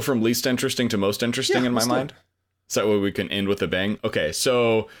 Can I go from least interesting to most interesting in my mind? Is that way we can end with a bang? Okay,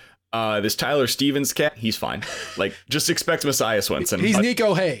 so This Tyler Stevens cat, he's fine. Like, just expect Messiah Swinson. He's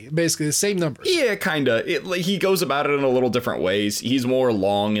Nico Hay, basically the same numbers. Yeah, kind of. He goes about it in a little different ways. He's more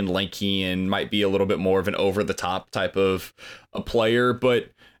long and lanky and might be a little bit more of an over-the-top type of a player, but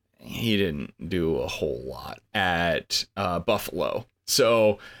he didn't do a whole lot at Buffalo.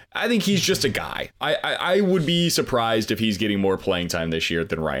 So I think he's just a guy. I would be surprised if he's getting more playing time this year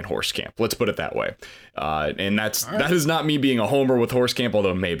than Ryan Horskamp. Let's put it that way. And that is not me being a homer with Horskamp,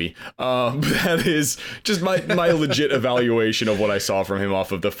 although maybe. That is just my legit evaluation of what I saw from him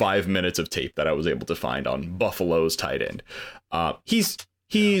off of the 5 minutes of tape that I was able to find on Buffalo's tight end.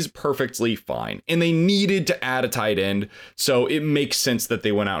 He's perfectly fine, and they needed to add a tight end, so it makes sense that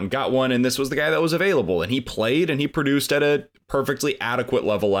they went out and got one, and this was the guy that was available, and he played and he produced at a perfectly adequate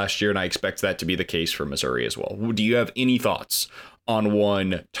level last year, and I expect that to be the case for Missouri as well. Do you have any thoughts on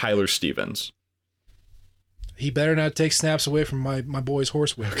one Tyler Stevens? He better not take snaps away from my boy's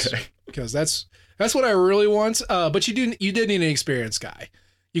Horsewicks, okay, because that's what I really want. But you did need an experienced guy.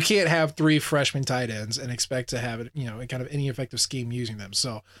 You can't have 3 freshman tight ends and expect to have it, kind of any effective scheme using them.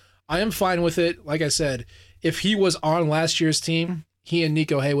 So I am fine with it. Like I said, if he was on last year's team, he and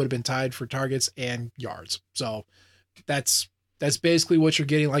Nico Hay would have been tied for targets and yards. So that's basically what you're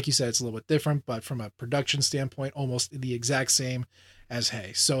getting. Like you said, it's a little bit different, but from a production standpoint, almost the exact same as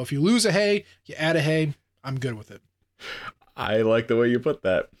Hay. So if you lose a Hay, you add a Hay, I'm good with it. I like the way you put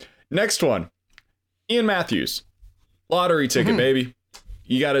that. Next one, Ian Matthews. Lottery ticket, baby.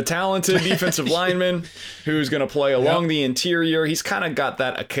 You got a talented defensive lineman who's going to play along the interior. He's kind of got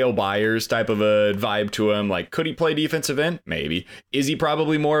that Akale Byers type of a vibe to him. Like, could he play defensive end? Maybe. Is he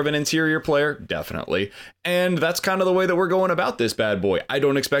probably more of an interior player? Definitely. And that's kind of the way that we're going about this bad boy. I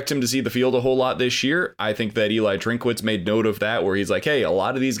don't expect him to see the field a whole lot this year. I think that Eli Drinkwitz made note of that, where he's like, hey, a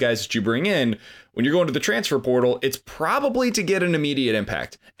lot of these guys that you bring in, when you're going to the transfer portal, it's probably to get an immediate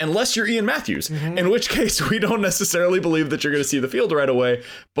impact, unless you're Ian Matthews, in which case we don't necessarily believe that you're going to see the field right away,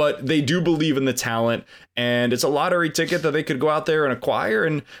 but they do believe in the talent, and it's a lottery ticket that they could go out there and acquire,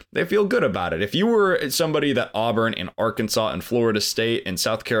 and they feel good about it. If you were somebody that Auburn and Arkansas and Florida State and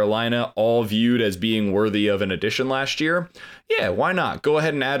South Carolina all viewed as being worthy of an addition last year, yeah, why not? Go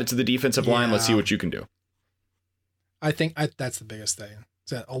ahead and add it to the defensive line. Let's see what you can do. I think that's the biggest thing.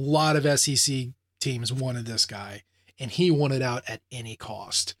 Is that a lot of SEC teams wanted this guy, and he wanted out at any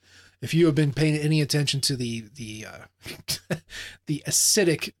cost. If you have been paying any attention to the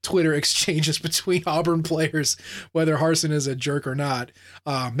acidic Twitter exchanges between Auburn players, whether Harsin is a jerk or not,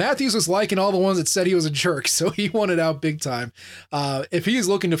 Matthews was liking all the ones that said he was a jerk, so he wanted out big time. If he's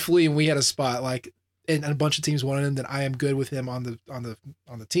looking to flee and we had a spot, like, and a bunch of teams wanted him, then I am good with him on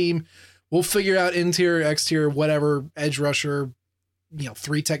the team. We'll figure out interior, exterior, whatever, edge rusher,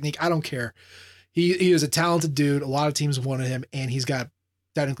 3 technique. I don't care. He is a talented dude. A lot of teams wanted him, and he's got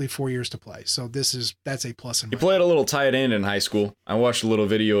technically 4 years to play. So that's a plus. He played a little tight end in high school. I watched a little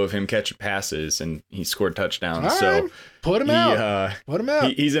video of him catching passes, and he scored touchdowns. All so right. Put him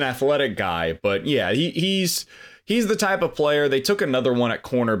out. He's an athletic guy, but yeah, he's the type of player. They took another one at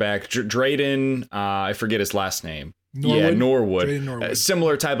cornerback, Drayden. I forget his last name. Norwood. Yeah, Norwood. Norwood.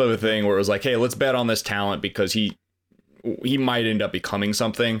 Similar type of a thing where it was like, hey, let's bet on this talent because he might end up becoming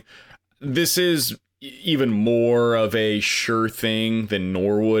something. This is even more of a sure thing than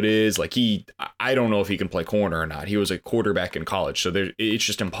Norwood is. Like, I don't know if he can play corner or not. He was a quarterback in college, so it's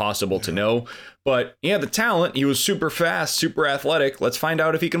just impossible to know. But yeah, the talent, he was super fast, super athletic. Let's find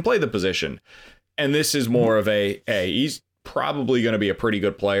out if he can play the position. And this is more of a, hey, he's probably going to be a pretty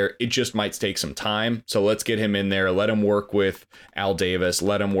good player. It just might take some time. So let's get him in there. Let him work with Al Davis.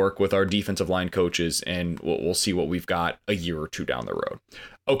 Let him work with our defensive line coaches, and we'll see what we've got a year or two down the road.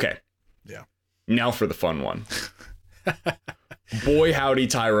 Okay. Yeah. Now for the fun one. Boy, howdy,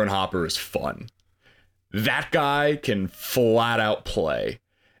 Tyrone Hopper is fun. That guy can flat out play.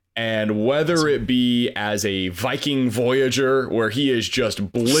 And whether it be as a Viking Voyager, where he is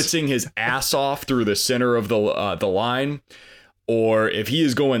just blitzing his ass off through the center of the line, or if he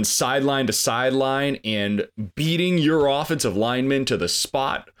is going sideline to sideline and beating your offensive linemen to the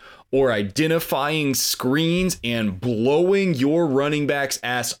spot, or identifying screens and blowing your running back's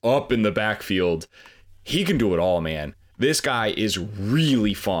ass up in the backfield, he can do it all, man. This guy is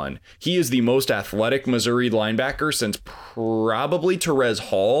really fun. He is the most athletic Missouri linebacker since probably Terez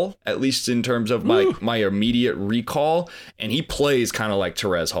Hall, at least in terms of my immediate recall. And he plays kind of like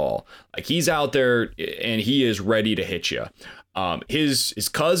Terez Hall. Like, he's out there and he is ready to hit you. His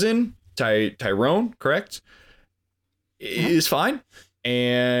cousin, Tyrone, correct, is fine.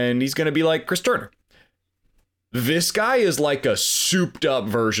 And he's going to be like Chris Turner. This guy is like a souped up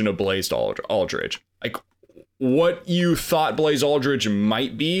version of Blaze Aldridge. Like, what you thought Blaze Aldridge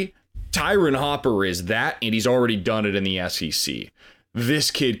might be, Tyron Hopper is that, and he's already done it in the SEC.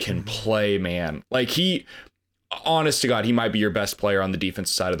 This kid can play, man. Like, honest to God, he might be your best player on the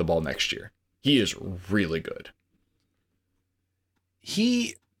defensive side of the ball next year. He is really good.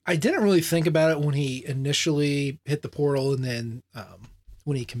 I didn't really think about it when he initially hit the portal and then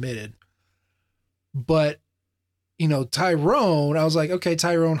when he committed. But, Tyrone, I was like, okay,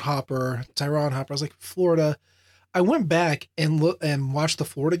 Tyron Hopper. I was like, Florida. I went back and watched the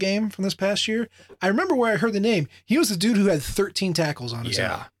Florida game from this past year. I remember where I heard the name. He was the dude who had 13 tackles on his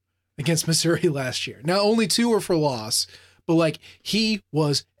own against Missouri last year. Now, only 2 were for loss, but he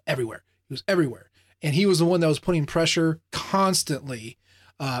was everywhere. He was everywhere. And he was the one that was putting pressure constantly,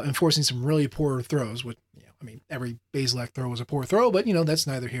 enforcing some really poor throws. Which, every Bazelak throw was a poor throw, but that's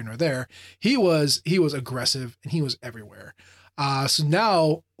neither here nor there. He was aggressive and he was everywhere. So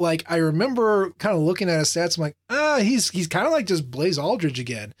now, I remember kind of looking at his stats. I'm like, he's kind of like just Blaze Aldridge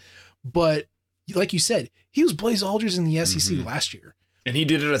again. But like you said, he was Blaze Aldridge in the SEC last year. And he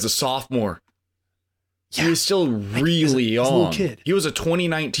did it as a sophomore. Yeah. He was still really young. As a little kid. He was a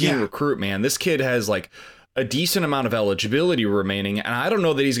 2019 recruit, man. This kid has a decent amount of eligibility remaining, and I don't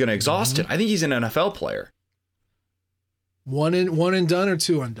know that he's going to exhaust it. I think he's an NFL player. One and done or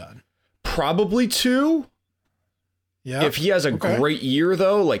 2 undone? Probably 2. Yeah. If he has a great year,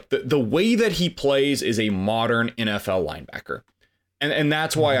 though, the way that he plays is a modern NFL linebacker. And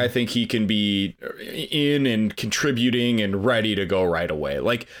that's why I think he can be in and contributing and ready to go right away.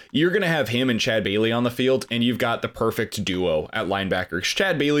 You're going to have him and Chad Bailey on the field, and you've got the perfect duo at linebacker.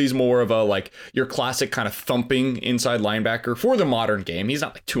 Chad Bailey's more of a, your classic kind of thumping inside linebacker for the modern game. He's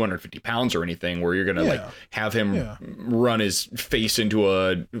not 250 pounds or anything where you're going to have him run his face into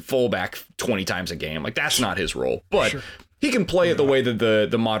a fullback 20 times a game. That's not his role, but he can play it the way that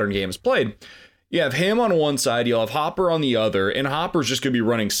the modern game is played. You have him on one side, you'll have Hopper on the other, and Hopper's just going to be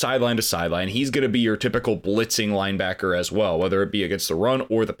running sideline to sideline. He's going to be your typical blitzing linebacker as well, whether it be against the run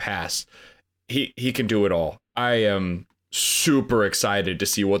or the pass. He can do it all. I am super excited to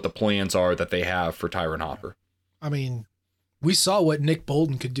see what the plans are that they have for Tyron Hopper. We saw what Nick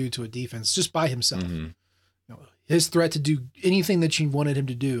Bolton could do to a defense just by himself. His threat to do anything that you wanted him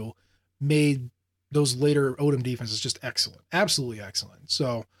to do made those later Odom defenses just excellent. Absolutely excellent.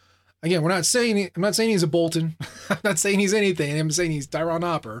 So, again, I'm not saying he's a Bolton. I'm not saying he's anything. I'm saying he's Tyron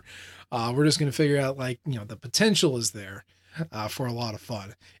Hopper. We're just going to figure out the potential is there for a lot of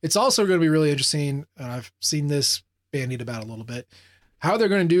fun. It's also going to be really interesting. And I've seen this bandied about a little bit. How they're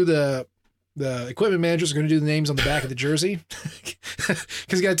going to do the equipment managers are going to do the names on the back of the jersey. Because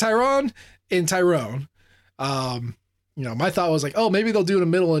you got Tyron and Tyrone. My thought was maybe they'll do a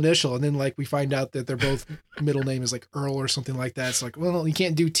middle initial, and then we find out that they're both middle name is Earl or something like that. It's well, you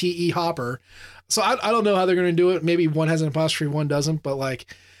can't do T.E. Hopper. So I don't know how they're going to do it. Maybe one has an apostrophe, one doesn't, but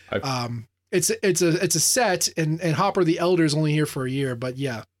it's a set, and Hopper the elder is only here for a year, but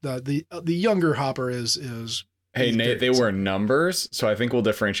yeah, the younger Hopper is. Hey Nate, they were numbers, so I think we'll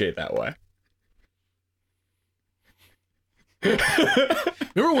differentiate that way.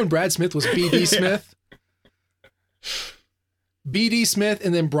 Remember when Brad Smith was B.D. Smith? B.D. Smith,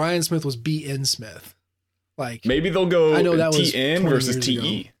 and then Brian Smith was B.N. Smith. Maybe they'll go I know that T.N. versus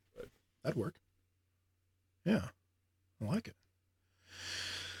T.E. That'd work. Yeah, I like it.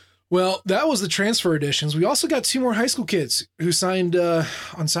 Well, that was the transfer editions. We also got 2 more high school kids who signed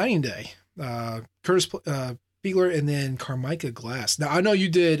on signing day. Curtis Piegler and then Carmicah Glass. Now, I know you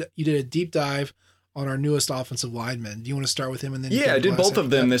did a deep dive on our newest offensive lineman. Do you want to start with him? And then I did both of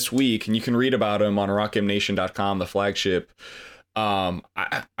them this week, and you can read about them on rockmnation.com, the flagship. I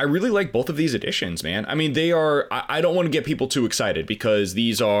really like both of these additions, man. They are, I don't want to get people too excited because they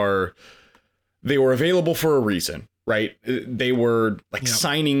were available for a reason, right? They were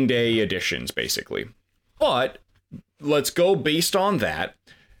signing day additions, basically. But let's go based on that.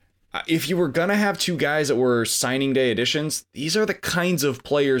 If you were going to have 2 guys that were signing day additions, these are the kinds of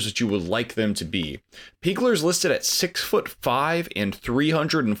players that you would like them to be. Piegler's listed at 6'5" and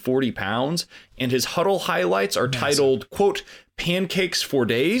 340 pounds, and his huddle highlights are titled, quote, Pancakes for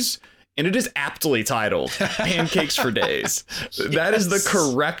Days. And it is aptly titled Pancakes for Days. That is the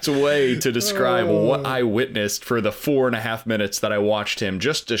correct way to describe what I witnessed for the 4.5 minutes that I watched him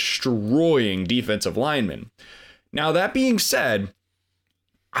just destroying defensive linemen. Now, that being said,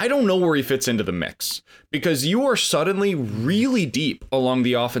 I don't know where he fits into the mix because you are suddenly really deep along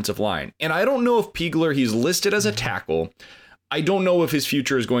the offensive line. And I don't know if Piegler, he's listed as a tackle. I don't know if his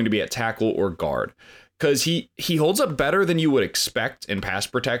future is going to be at tackle or guard because he holds up better than you would expect in pass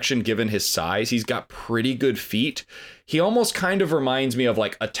protection given his size. He's got pretty good feet. He almost kind of reminds me of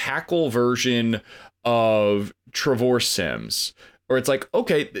a tackle version of Trevor Sims where it's like,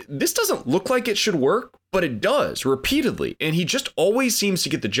 okay, this doesn't look like it should work, but it does repeatedly. And he just always seems to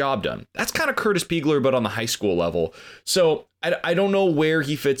get the job done. That's kind of Curtis Piegler, but on the high school level. So I don't know where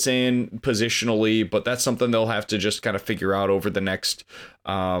he fits in positionally, but that's something they'll have to just kind of figure out over the next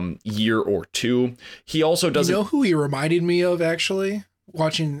year or two. He also doesn't. You know who he reminded me of, actually?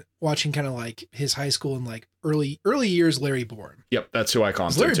 Watching kind of like his high school and like early years, Larry Bourne. Yep, that's who I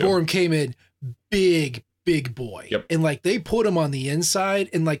comped Larry to. Bourne came in big boy. Yep. And like they put him on the inside,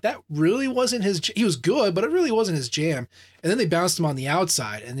 and like that really wasn't his. He was good, but it really wasn't his jam. And then they bounced him on the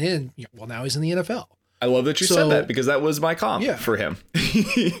outside, and then now he's in the NFL. I love that you said that, because that was my comp for him.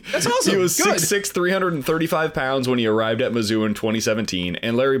 That's awesome. He was 6'6", 335 pounds when he arrived at Mizzou in 2017,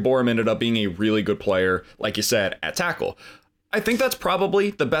 and Larry Bourne ended up being a really good player, like you said, at tackle. I think that's probably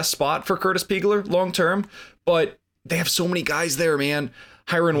the best spot for Curtis Piegler long term, but they have so many guys there, man.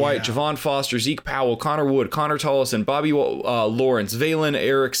 Hiron White, Javon Foster, Zeke Powell, Connor Wood, Connor Tollison, Bobby Lawrence, Valen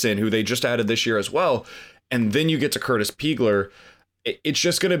Erickson, who they just added this year as well. And then you get to Curtis Piegler. It's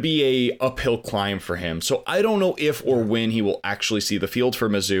just going to be a uphill climb for him. So I don't know if or when he will actually see the field for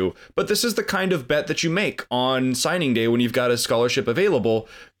Mizzou, but this is the kind of bet that you make on signing day when you've got a scholarship available.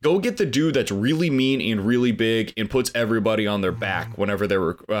 Go get the dude that's really mean and really big and puts everybody on their back whenever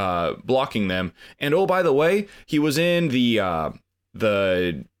they're blocking them. And oh, by the way, he was in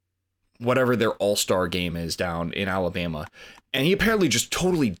the whatever their all-star game is down in Alabama. And he apparently just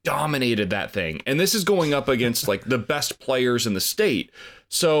totally dominated that thing. And this is going up against like the best players in the state.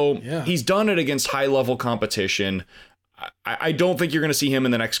 So he's done it against high level competition. I don't think you're going to see him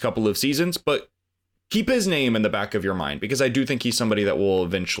in the next couple of seasons, but keep his name in the back of your mind, because I do think he's somebody that we'll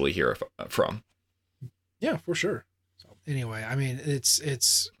eventually hear from. Yeah, for sure. So anyway, I mean,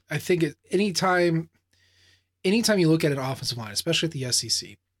 I think anytime you look at an offensive line, especially at the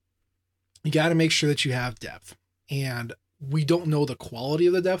SEC, you got to make sure that you have depth. And we don't know the quality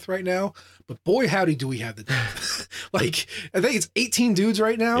of the depth right now, but boy, howdy, do we have the depth. Like, I think it's 18 dudes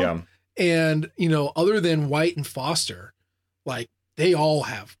right now. Yeah. And, other than White and Foster, like, they all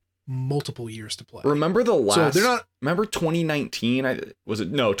have multiple years to play. Remember remember 2019?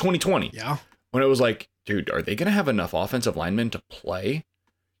 2020. Yeah. When it was like, dude, are they going to have enough offensive linemen to play?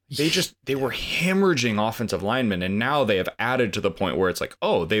 They were hemorrhaging offensive linemen, and now they have added to the point where it's like,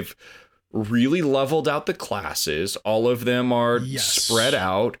 oh, they've really leveled out the classes. All of them are spread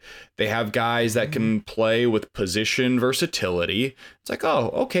out. They have guys that can play with position versatility. It's like,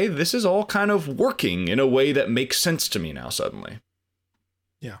 oh, okay, this is all kind of working in a way that makes sense to me now suddenly.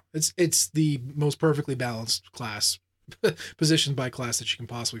 Yeah, it's the most perfectly balanced class, position by class that you can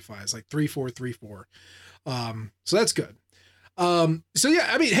possibly find. It's like 3-4-3-4. So that's good. So yeah,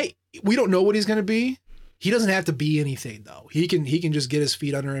 I mean, hey, we don't know what he's going to be. He doesn't have to be anything though. He can just get his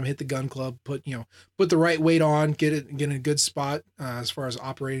feet under him, hit the gun club, put the right weight on, get in a good spot as far as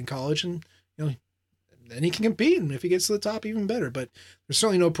operating college, and then he can compete. And if he gets to the top, even better. But there's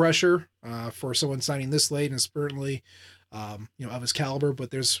certainly no pressure for someone signing this late, and certainly of his caliber. But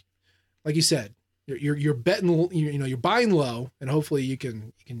there's, like you said, you're betting, you're buying low, and hopefully you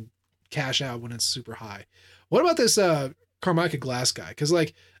can cash out when it's super high. What about this Carmichael Glass guy? Because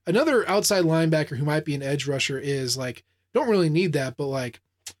like, another outside linebacker who might be an edge rusher is like, don't really need that, but like,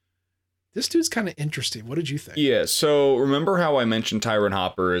 this dude's kind of interesting. What did you think? Yeah, so remember how I mentioned Tyron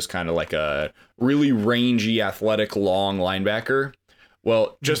Hopper is kind of like a really rangy, athletic, long linebacker?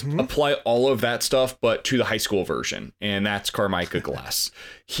 Well, just apply all of that stuff, but to the high school version, and that's Carmichael Glass.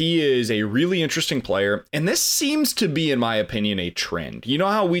 He is a really interesting player, and this seems to be, in my opinion, a trend. You know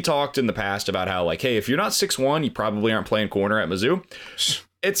how we talked in the past about how, like, hey, if you're not 6'1", you probably aren't playing corner at Mizzou?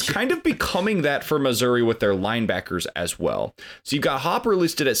 It's kind of becoming that for Missouri with their linebackers as well. So you've got Hopper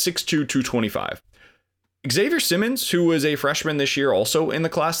listed at 6'2", 225. Xavier Simmons, who was a freshman this year also in the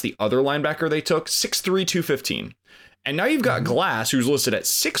class, the other linebacker they took, 6'3", 215. And now you've got Glass, who's listed at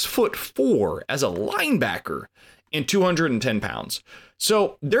 6'4" as a linebacker and 210 pounds.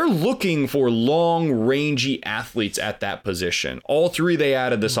 So they're looking for long, rangy athletes at that position. All three they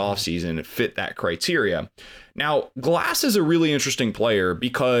added this offseason fit that criteria. Now, Glass is a really interesting player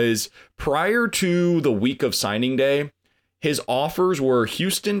because prior to the week of signing day, his offers were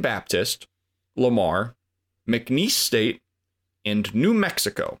Houston Baptist, Lamar, McNeese State, and New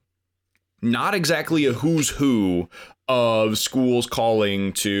Mexico. Not exactly a who's who of schools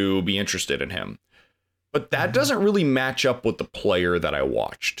calling to be interested in him. But that doesn't really match up with the player that I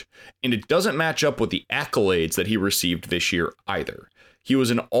watched. And it doesn't match up with the accolades that he received this year either. He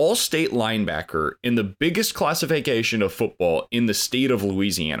was an all-state linebacker in the biggest classification of football in the state of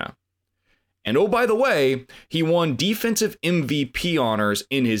Louisiana. And oh, by the way, he won defensive MVP honors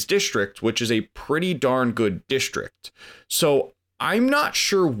in his district, which is a pretty darn good district. So I'm not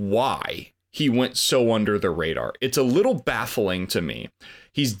sure why he went so under the radar. It's a little baffling to me.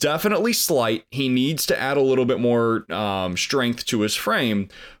 He's definitely slight. He needs to add a little bit more strength to his frame,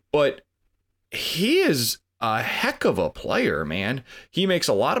 but he is a heck of a player, man. He makes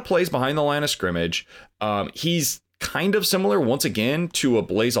a lot of plays behind the line of scrimmage. He's kind of similar, once again, to a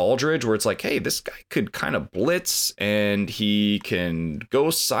Blaze Aldridge, where it's like, hey, this guy could kind of blitz and he can go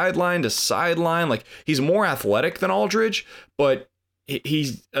sideline to sideline. Like, he's more athletic than Aldridge, but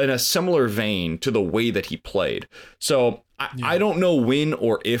he's in a similar vein to the way that he played. So I don't know when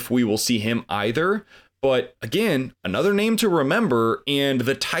or if we will see him either. But again, another name to remember, and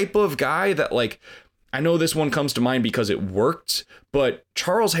the type of guy that, like, I know this one comes to mind because it worked, but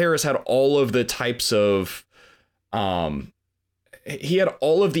Charles Harris had all of the types of he had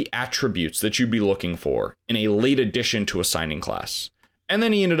all of the attributes that you'd be looking for in a late addition to a signing class. And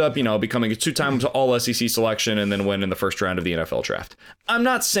then he ended up, becoming a 2-time all SEC selection and then win in the first round of the NFL draft. I'm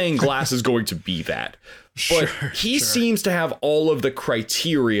not saying Glass is going to be that, but he seems to have all of the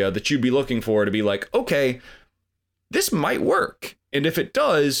criteria that you'd be looking for to be like, okay, this might work. And if it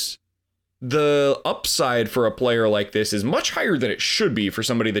does, the upside for a player like this is much higher than it should be for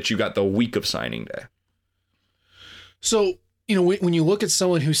somebody that you got the week of signing day. So, when you look at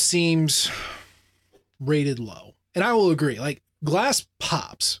someone who seems rated low, and I will agree, like, Glass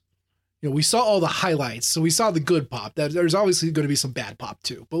pops. We saw all the highlights, so we saw the good pop. There's obviously going to be some bad pop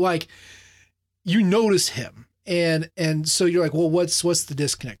too, but like, you notice him, and so you're like, well, what's the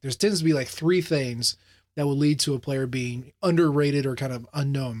disconnect? There tends to be like 3 things that will lead to a player being underrated or kind of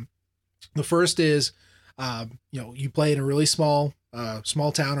unknown. The first is, you play in a really small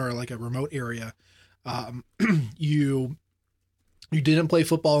town or like a remote area. You didn't play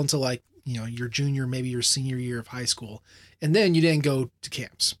football until like, your junior, maybe your senior year of high school. And then you didn't go to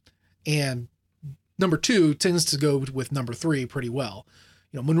camps. And number 2 tends to go with number 3 pretty well.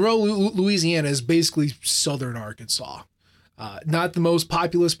 Monroe, Louisiana is basically southern Arkansas. Not the most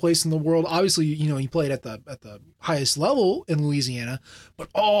populous place in the world. Obviously, you played at the highest level in Louisiana, but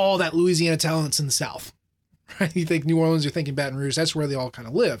all that Louisiana talent's in the South. Right? You think New Orleans, you're thinking Baton Rouge, that's where they all kind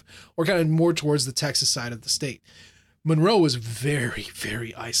of live, or kind of more towards the Texas side of the state. Monroe was very,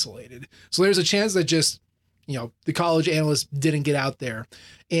 very isolated. So there's a chance that just, the college analyst didn't get out there,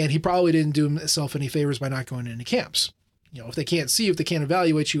 and he probably didn't do himself any favors by not going into camps. If they can't see, if they can't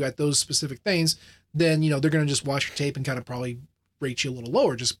evaluate you at those specific things, then, they're going to just watch your tape and kind of probably rate you a little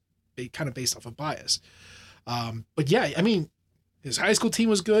lower, just kind of based off of bias. But yeah, I mean, his high school team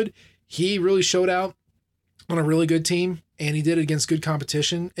was good. He really showed out on a really good team, and he did it against good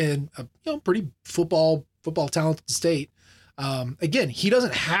competition and a pretty football talented state. Again, he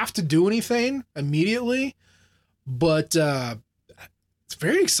doesn't have to do anything immediately, but it's a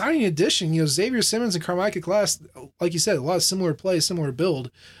very exciting addition. Xavier Simmons and Carmichael Glass, like you said, a lot of similar plays, similar build.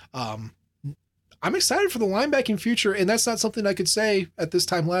 I'm excited for the linebacking future, and that's not something I could say at this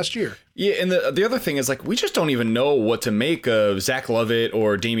time last year. Yeah, and the other thing is, like, we just don't even know what to make of Zach Lovett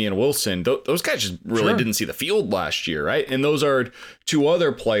or Damian Wilson. Those guys just really didn't see the field last year, right? And those are 2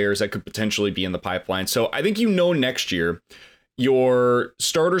 other players that could potentially be in the pipeline. So I think next year, your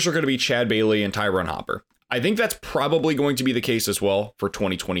starters are going to be Chad Bailey and Tyron Hopper. I think that's probably going to be the case as well for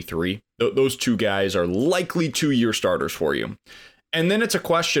 2023. Those 2 guys are likely 2-year starters for you. And then it's a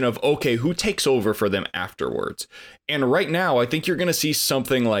question of, okay, who takes over for them afterwards? And right now, I think you're going to see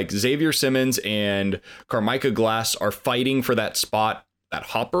something like Xavier Simmons and Carmichael Glass are fighting for that spot that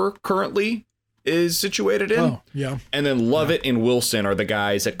Hopper currently is situated in. Oh, yeah. And then Lovett and Wilson are the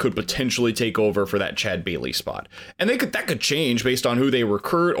guys that could potentially take over for that Chad Bailey spot. And that could change based on who they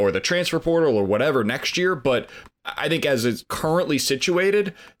recruit or the transfer portal or whatever next year. But I think as it's currently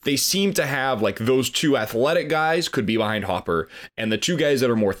situated, they seem to have like those 2 athletic guys could be behind Hopper, and the 2 guys that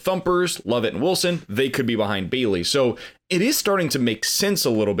are more thumpers, Lovett and Wilson, they could be behind Bailey. So it is starting to make sense a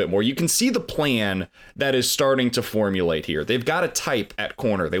little bit more. You can see the plan that is starting to formulate here. They've got a type at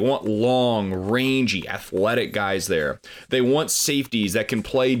corner. They want long, rangy, athletic guys there. They want safeties that can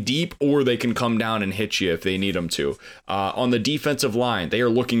play deep, or they can come down and hit you if they need them to. On the defensive line, they are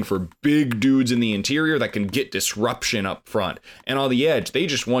looking for big dudes in the interior that can get disruption up front. And on the edge, they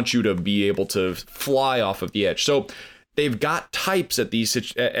just want you to be able to fly off of the edge. So they've got types at these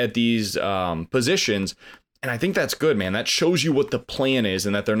positions. And I think that's good, man. That shows you what the plan is,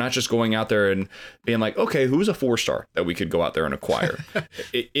 and that they're not just going out there and being like, okay, who's a 4-star that we could go out there and acquire?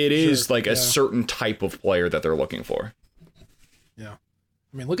 it is like a certain type of player that they're looking for. Yeah.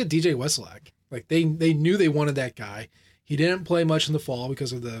 I mean, look at DJ Wesselak. Like they knew they wanted that guy. He didn't play much in the fall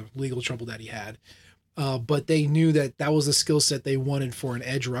because of the legal trouble that he had. But they knew that was the skill set they wanted for an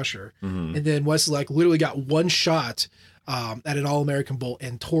edge rusher. Mm-hmm. And then Wesselak literally got 1 shot at an All-American Bowl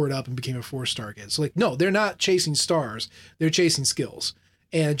and tore it up and became a 4-star again. So like, no, they're not chasing stars. They're chasing skills.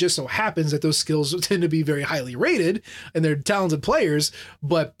 And it just so happens that those skills tend to be very highly rated and they're talented players,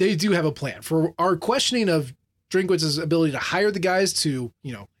 but they do have a plan. For our questioning of Drinkwitz's ability to hire the guys to,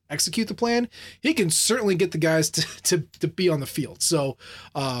 execute the plan, he can certainly get the guys to be on the field. So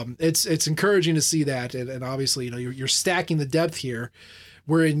it's encouraging to see that. And obviously, you're stacking the depth here.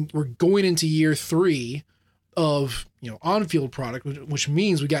 We're going into year 3 of, on-field product, which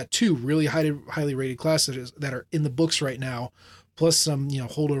means we got 2 really highly rated classes that are in the books right now, plus some,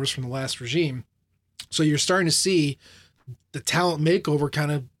 holdovers from the last regime. So you're starting to see the talent makeover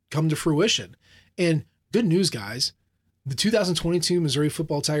kind of come to fruition. And good news, guys, the 2022 Missouri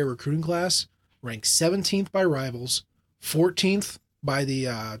Football Tiger recruiting class ranked 17th by Rivals, 14th by the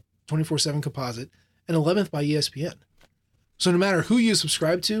 24/7 Composite, and 11th by ESPN. So no matter who you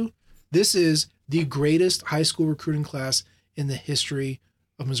subscribe to, this is the greatest high school recruiting class in the history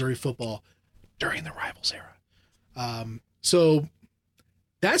of Missouri football during the Rivals era. So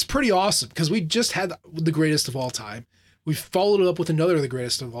that's pretty awesome because we just had the greatest of all time. We followed it up with another of the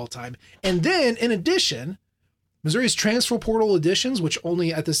greatest of all time. And then in addition, Missouri's transfer portal additions, which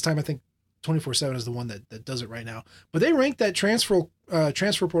only at this time, I think 24/7 is the one that does it right now, but they ranked that transfer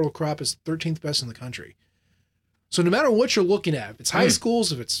portal crop as 13th best in the country. So no matter what you're looking at, if it's high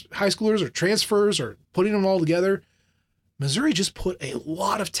schools, if it's high schoolers or transfers or putting them all together, Missouri just put a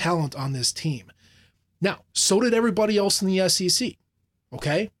lot of talent on this team. Now, so did everybody else in the SEC.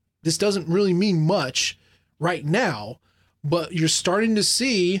 Okay? This doesn't really mean much right now, but you're starting to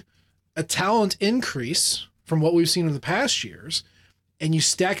see a talent increase from what we've seen in the past years. And you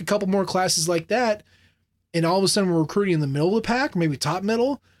stack a couple more classes like that, and all of a sudden we're recruiting in the middle of the pack, maybe top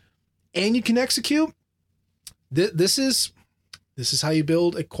middle, and you can execute. This is how you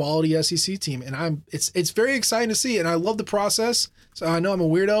build a quality SEC team. And it's very exciting to see. And I love the process. So I know I'm a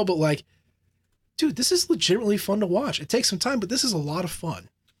weirdo, but like, dude, this is legitimately fun to watch. It takes some time, but this is a lot of fun.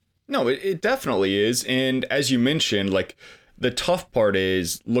 No, it definitely is. And as you mentioned, like the tough part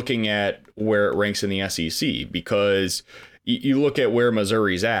is looking at where it ranks in the SEC, because you look at where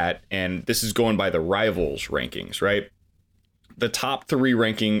Missouri's at, and this is going by the Rivals rankings, right? The top 3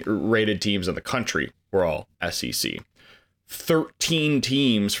 rated teams in the country were all SEC. 13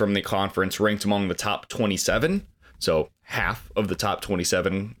 teams from the conference ranked among the top 27. So half of the top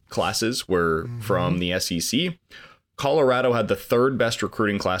 27 classes were from the SEC. Colorado had the 3rd best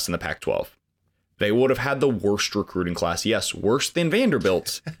recruiting class in the Pac-12. They would have had the worst recruiting class. Yes, worse than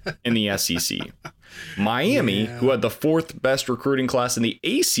Vanderbilt in the SEC. Miami, who had the 4th best recruiting class in the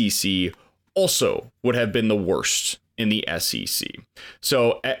ACC, also would have been the worst in the SEC.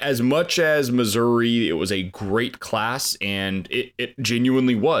 So as much as Missouri, it was a great class, and it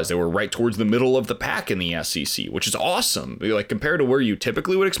genuinely was. They were right towards the middle of the pack in the SEC, which is awesome. Like compared to where you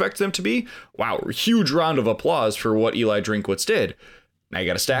typically would expect them to be. Wow, huge round of applause for what Eli Drinkwitz did. Now you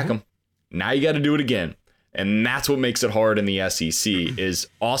got to stack them. Now you got to do it again. And that's what makes it hard in the SEC. Is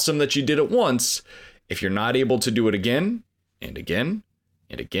awesome that you did it once. If you're not able to do it again and again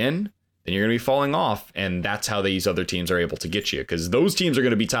and again, then you're going to be falling off. And that's how these other teams are able to get you, because those teams are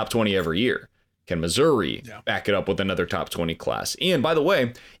going to be top 20 every year. Can Missouri back it up with another top 20 class? And by the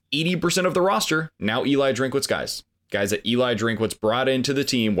way, 80% of the roster, now Eli Drinkwitz guys that Eli Drinkwitz brought into the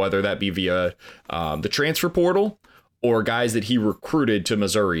team, whether that be via the transfer portal or guys that he recruited to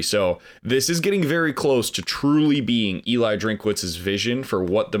Missouri. So this is getting very close to truly being Eli Drinkwitz's vision for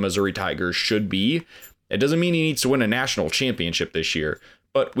what the Missouri Tigers should be. It doesn't mean he needs to win a national championship this year,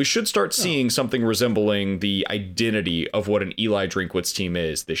 but we should start seeing something resembling the identity of what an Eli Drinkwitz team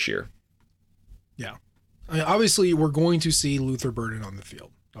is this year. Yeah. I mean, obviously, we're going to see Luther Burden on the field.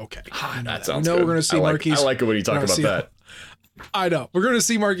 Okay. That sounds good. We're going to see Marquise. I like it when you talk about that. I know. We're going to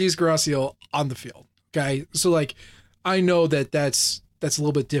see Marquise Gracio on the field. Okay. So, like, I know that's a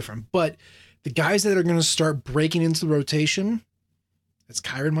little bit different, but the guys that are going to start breaking into the rotation, it's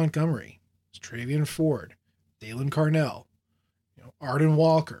Kyron Montgomery, it's Travian Ford, Dalen Carnell, Arden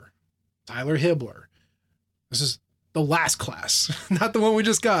Walker, Tyler Hibbler. This is the last class, not the one we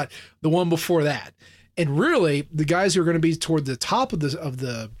just got, the one before that. And really, the guys who are going to be toward the top of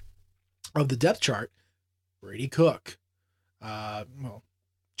the depth chart, Brady Cook,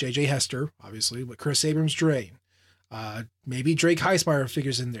 JJ Hester, obviously, but Chris Abrams-Drain. Maybe Drake Heismeyer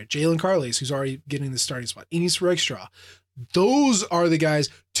figures in there. Jalen Carles, who's already getting the starting spot. Enes Rakestraw. Those are the guys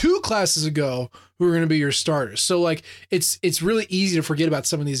 2 classes ago who are going to be your starters. So like it's really easy to forget about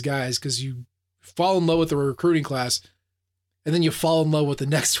some of these guys because you fall in love with the recruiting class and then you fall in love with the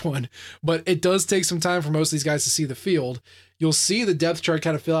next one. But it does take some time for most of these guys to see the field. you'll see the depth chart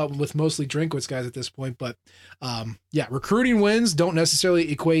kind of fill out with mostly Drinkwitz guys at this point. But yeah, recruiting wins don't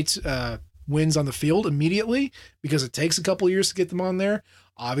necessarily equate wins on the field immediately because it takes a couple years to get them on there.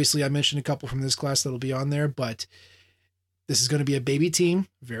 Obviously, I mentioned a couple from this class that'll be on there, but this is going to be a baby team,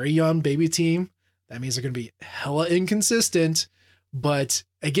 very young baby team. That means they're going to be hella inconsistent. But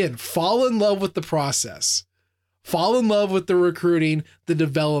again, fall in love with the process. Fall in love with the recruiting, the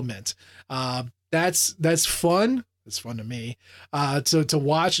development. That's fun. It's fun to me to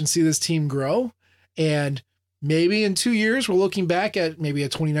watch and see this team grow. And maybe in 2 years, we're looking back at maybe a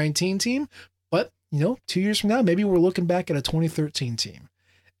 2019 team. But, 2 years from now, maybe we're looking back at a 2013 team.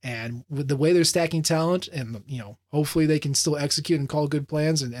 And with the way they're stacking talent and, hopefully they can still execute and call good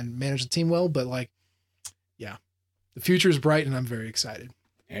plans and manage the team well. But yeah, the future is bright and I'm very excited.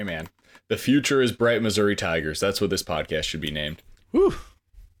 Hey, man. The future is bright Missouri Tigers. That's what this podcast should be named. Whew.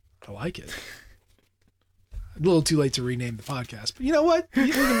 I like it. A little too late to rename the podcast, but you know what? We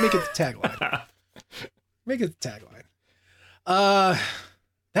can make it the tagline. Make it the tagline.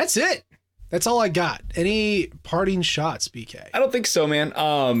 That's it. That's all I got. Any parting shots, BK? I don't think so, man.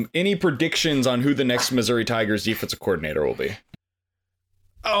 Any predictions on who the next Missouri Tigers defensive coordinator will be?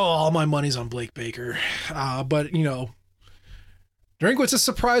 Oh, all my money's on Blake Baker. But, Drinkwitz has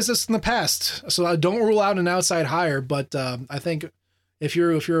surprised us in the past, so I don't rule out an outside hire, but I think if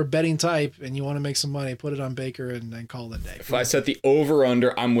you're a betting type and you want to make some money, put it on Baker and call it a day. If I set the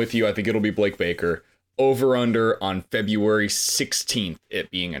over-under, I'm with you. I think it'll be Blake Baker. Over-under on February 16th,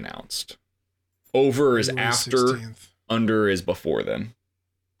 it being announced. Over is February after, 16th. Under is before then.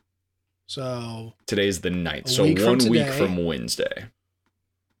 So today's the 9th, so 1 week from Wednesday.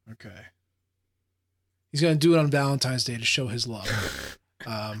 Okay. He's going to do it on Valentine's Day to show his love.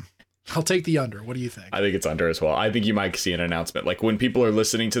 I'll take the under. What do you think? I think it's under as well. I think you might see an announcement. Like when people are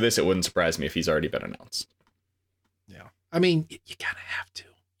listening to this, it wouldn't surprise me if he's already been announced. Yeah. I mean, you kind of have to.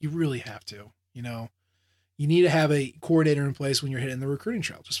 You really have to. You need to have a coordinator in place when you're hitting the recruiting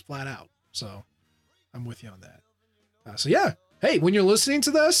trail, just flat out. So I'm with you on that. So yeah. Hey, when you're listening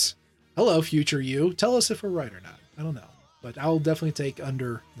to this, hello, future you. Tell us if we're right or not. I don't know. But I'll definitely take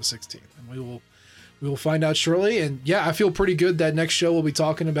under the 16th. And we will find out shortly. And yeah, I feel pretty good that next show we'll be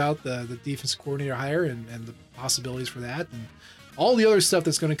talking about the defensive coordinator hire and the possibilities for that and all the other stuff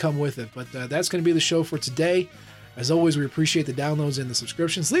that's going to come with it. But that's going to be the show for today. As always, we appreciate the downloads and the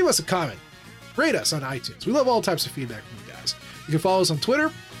subscriptions. Leave us a comment. Rate us on iTunes. We love all types of feedback from you guys. You can follow us on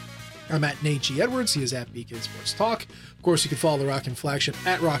Twitter. I'm at Nate G. Edwards. He is at BK Sports Talk. Of course, you can follow the Rockin' Flagship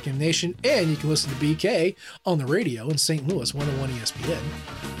at Rockin' Nation, and you can listen to BK on the radio in St. Louis, 101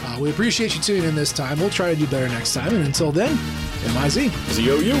 ESPN. We appreciate you tuning in this time. We'll try to do better next time. And until then, MIZ.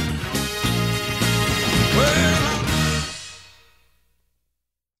 Z-O-U. Well,